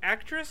 The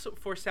actress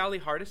for Sally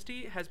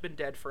Hardesty has been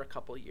dead for a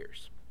couple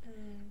years.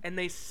 And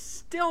they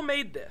still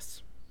made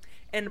this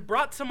and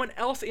brought someone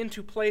else in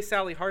to play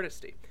Sally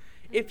Hardesty.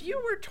 If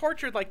you were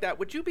tortured like that,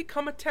 would you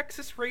become a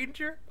Texas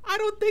Ranger? I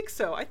don't think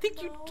so. I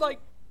think you'd, like,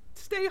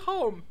 stay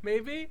home,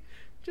 maybe.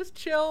 Just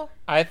chill.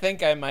 I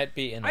think I might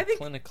be in a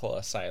clinical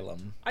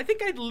asylum. I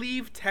think I'd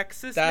leave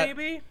Texas,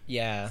 maybe.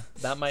 Yeah,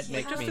 that might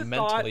make just me a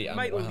mentally thought, unwell.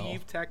 might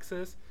leave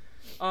Texas.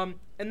 And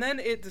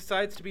then it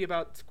decides to be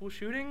about school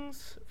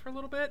shootings for a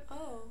little bit.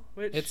 Oh.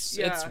 Which,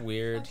 it's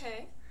weird.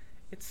 Okay.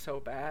 It's so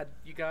bad,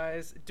 you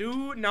guys.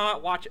 Do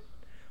not watch it.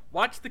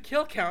 Watch the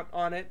kill count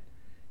on it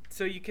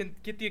so you can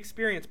get the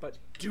experience, but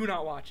do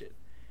not watch it.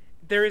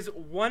 There is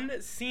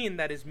one scene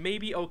that is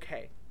maybe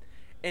okay,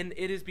 and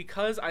it is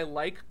because I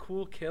like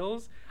cool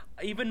kills.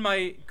 Even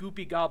my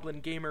goopy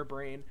goblin gamer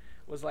brain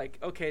was like,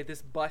 okay,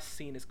 this bus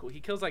scene is cool. He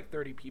kills like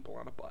 30 people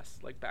on a bus,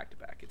 like back to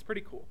back. It's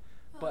pretty cool,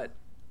 but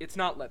it's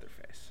not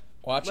Leatherface.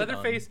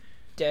 Leatherface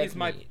is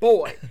my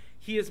boy.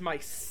 He is my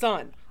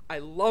son. I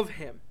love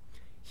him.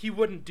 He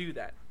wouldn't do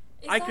that.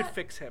 I could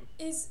fix him.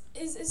 Is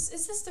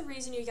this the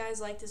reason you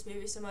guys like this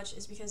movie so much?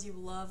 Is because you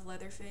love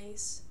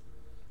Leatherface?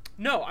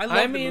 No, I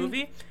love the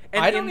movie.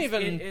 And I don't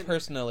even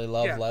personally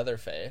love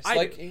Leatherface.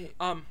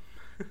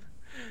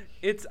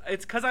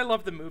 It's because I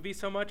love the movie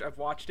so much. I've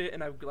watched it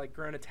and I've like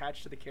grown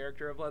attached to the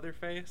character of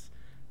Leatherface.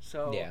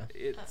 So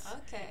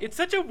it's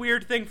such a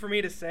weird thing for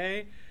me to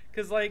say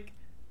because like,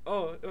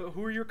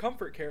 who are your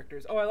comfort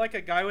characters? Oh, I like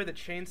a guy with a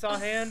chainsaw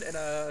hand and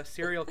a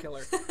serial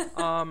killer.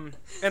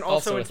 And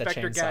also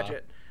Inspector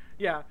Gadget.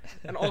 Yeah,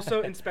 and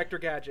also Inspector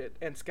Gadget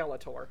and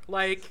Skeletor.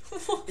 Like,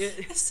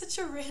 it's such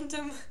a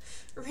random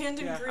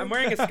group. I'm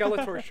wearing a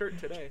Skeletor shirt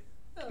today.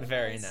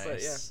 Very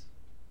nice.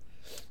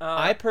 But,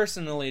 I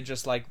personally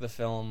just like the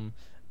film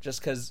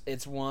just because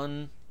it's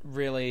one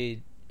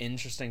really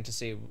interesting to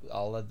see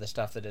all of the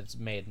stuff that it's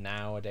made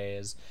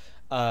nowadays,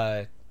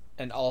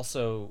 and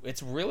also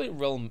it's really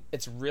well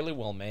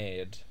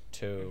made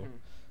too. Mm-hmm.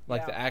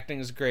 Like the acting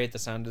is great, the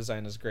sound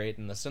design is great,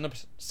 and the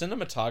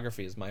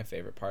cinematography is my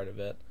favorite part of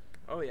it.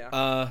 Oh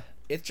yeah.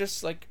 It's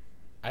just like,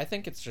 I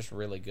think it's just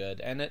really good,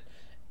 and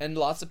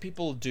lots of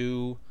people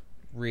do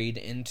read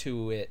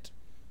into it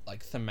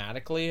like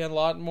thematically a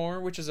lot more,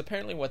 which is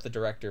apparently what the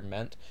director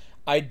meant.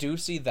 I do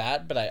see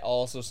that, but I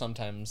also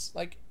sometimes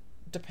like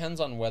depends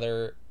on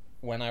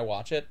when I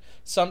watch it.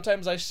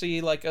 Sometimes I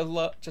see like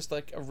just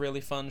like a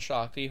really fun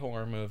shocky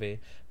horror movie,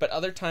 but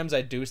other times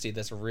I do see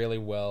this really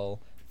well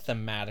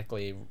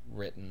thematically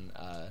written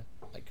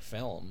like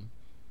film.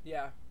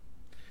 Yeah.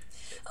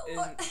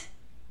 What?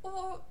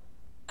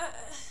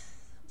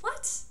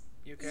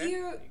 You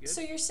okay? So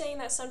you're saying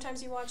that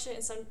sometimes you watch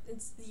it and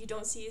you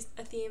don't see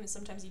a theme, and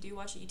sometimes you do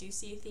watch it, you do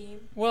see a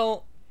theme?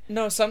 Well,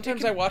 no,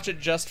 sometimes I watch it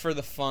just for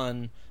the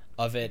fun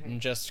of it,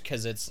 and just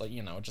because it's like,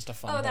 just a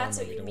fun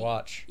movie to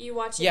watch. You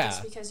watch it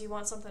just because you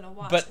want something to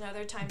watch, and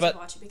other times you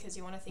watch it because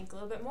you want to think a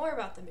little bit more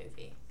about the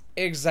movie.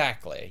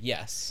 Exactly,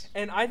 yes.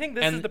 And I think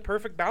this is the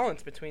perfect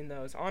balance between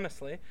those,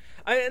 honestly.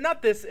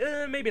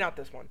 Maybe not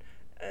this one.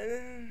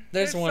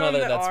 There's one other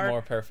that's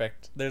more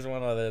perfect. There's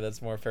one other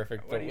that's more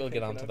perfect, but we'll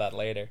get onto that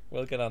later.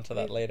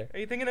 Are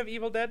you thinking of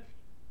Evil Dead?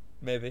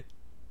 Maybe.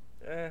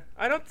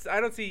 I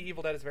don't see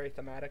Evil Dead as very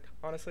thematic,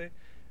 honestly.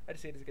 I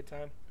just see it as a good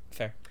time.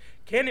 Fair.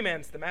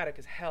 Candyman's thematic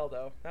as hell,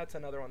 though. That's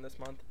another one this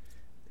month.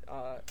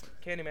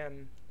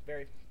 Candyman,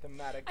 very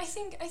thematic. I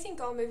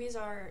think all movies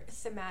are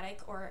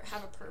thematic or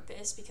have a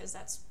purpose because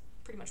that's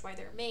pretty much why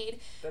they're made.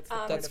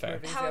 That's fair.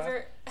 Movies,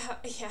 however,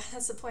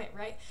 that's the point,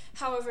 right?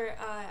 However,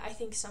 I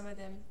think some of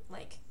them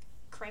like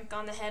crank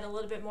on the head a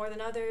little bit more than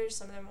others.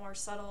 Some of them are more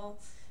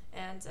subtle,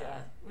 and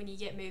when you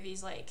get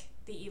movies like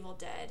The Evil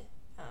Dead,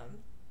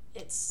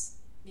 it's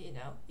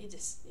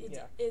it's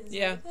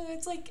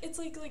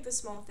like the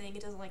small thing.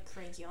 It doesn't like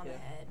crank you on the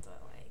head, but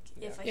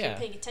if you're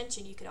paying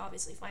attention, you could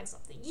obviously find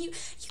something. You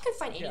can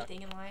find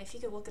anything in life. You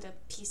could look at a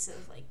piece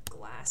of like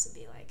glass and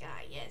be like,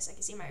 yes, I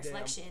can see my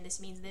reflection.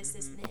 This means this,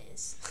 this, and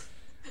this.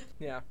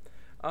 Yeah.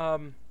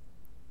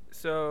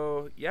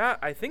 So yeah,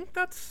 I think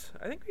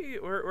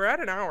we're at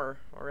an hour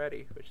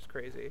already, which is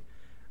crazy.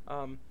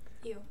 Ew.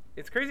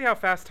 It's crazy how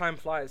fast time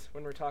flies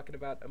when we're talking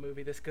about a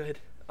movie this good.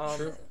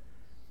 True.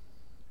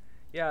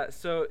 Yeah,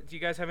 so do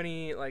you guys have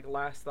any like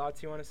last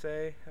thoughts you want to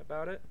say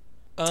about it?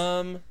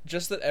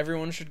 Just that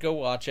everyone should go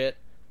watch it.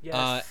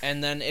 Yes.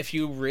 And then if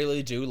you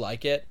really do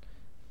like it,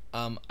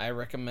 I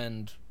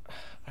recommend.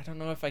 I don't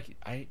know if I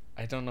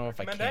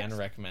can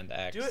recommend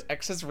X. Do it.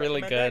 X is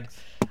really good. X.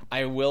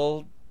 I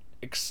will.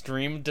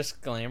 Extreme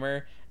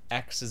disclaimer: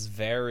 X is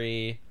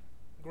very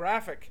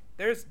graphic.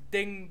 There's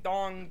ding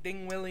dong,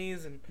 ding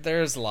willies, and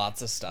there's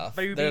lots of stuff.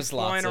 There's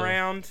flying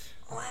around.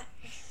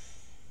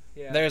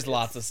 Yeah, there's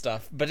lots of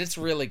stuff, but it's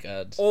really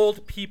good.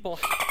 Old people.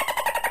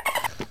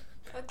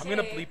 Okay, I'm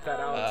gonna bleep that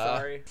out.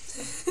 Sorry.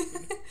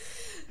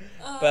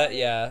 But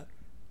yeah,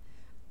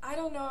 I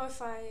don't know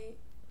if I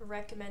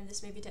recommend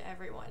this movie to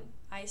everyone.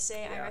 I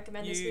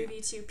recommend this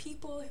movie to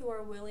people who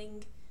are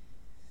willing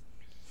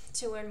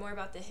to learn more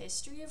about the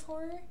history of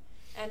horror,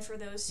 and for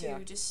those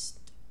who just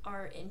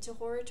are into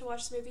horror to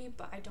watch this movie.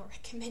 But I don't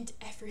recommend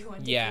everyone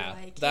to be like,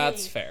 hey,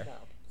 that's fair. No.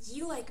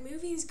 You like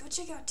movies? Go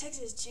check out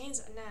Texas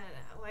Chainsaw. No.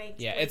 Like,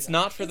 it's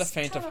not for the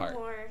faint of heart.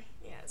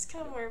 It's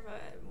kind of more of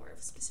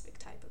a specific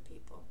type of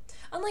people.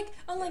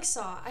 Unlike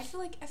Saw, I feel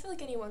like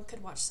anyone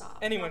could watch Saw.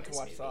 Anyone can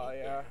watch Saw,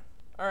 yeah.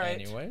 All right.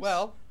 Anyways.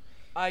 Well,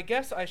 I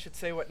guess I should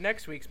say what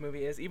next week's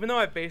movie is, even though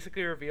I've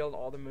basically revealed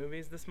all the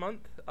movies this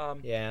month.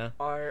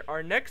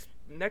 Our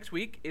next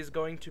week is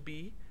going to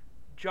be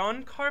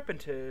John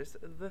Carpenter's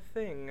The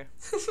Thing.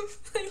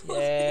 I love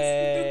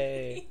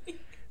this movie.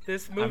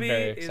 This movie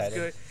is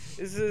good.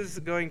 This is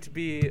going to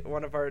be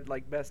one of our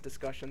best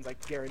discussions. I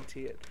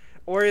guarantee it.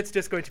 Or it's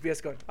just going to be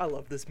us going, I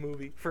love this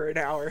movie for an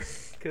hour,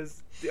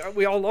 because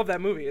we all love that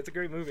movie. It's a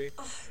great movie.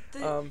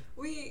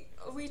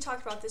 We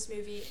talked about this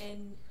movie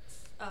in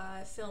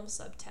film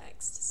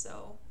subtext,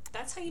 so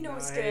that's how you know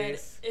it's good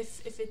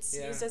if it's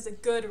used as a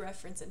good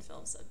reference in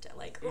film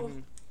subtext.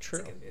 True.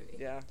 It's a good movie.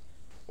 Yeah.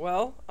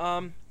 Well,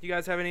 you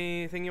guys have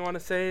anything you want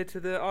to say to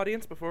the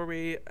audience before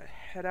we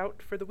head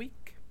out for the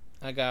week?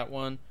 I got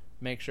one.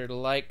 Make sure to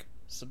like,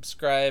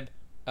 subscribe.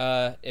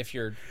 If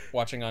you're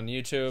watching on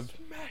YouTube,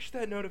 smash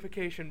that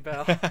notification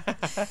bell.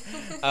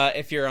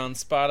 If you're on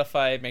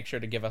Spotify, make sure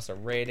to give us a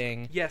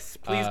rating. Yes,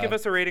 please give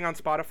us a rating on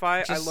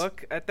Spotify. I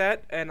look at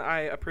that and I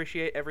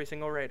appreciate every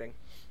single rating.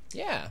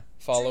 Yeah.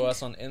 Follow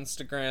us on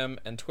Instagram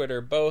and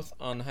Twitter, both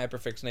on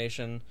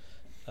Hyperfixnation.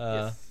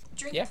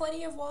 Drink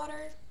plenty of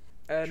water.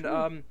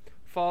 And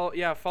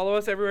follow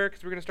us everywhere,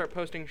 because we're going to start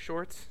posting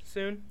shorts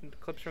soon,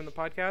 clips from the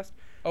podcast.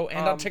 Oh,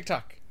 and on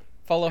TikTok.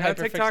 Follow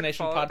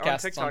Hyperfixnation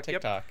Podcasts on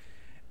TikTok. Yep.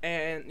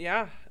 And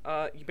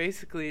you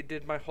basically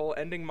did my whole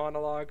ending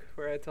monologue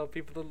where I tell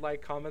people to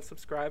like, comment,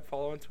 subscribe,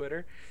 follow on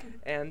Twitter.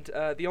 And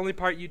the only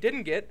part you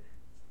didn't get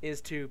is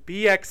to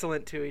be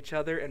excellent to each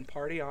other and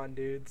party on,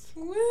 dudes.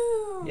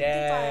 Woo! Yay.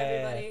 Goodbye,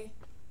 everybody.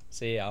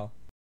 See y'all.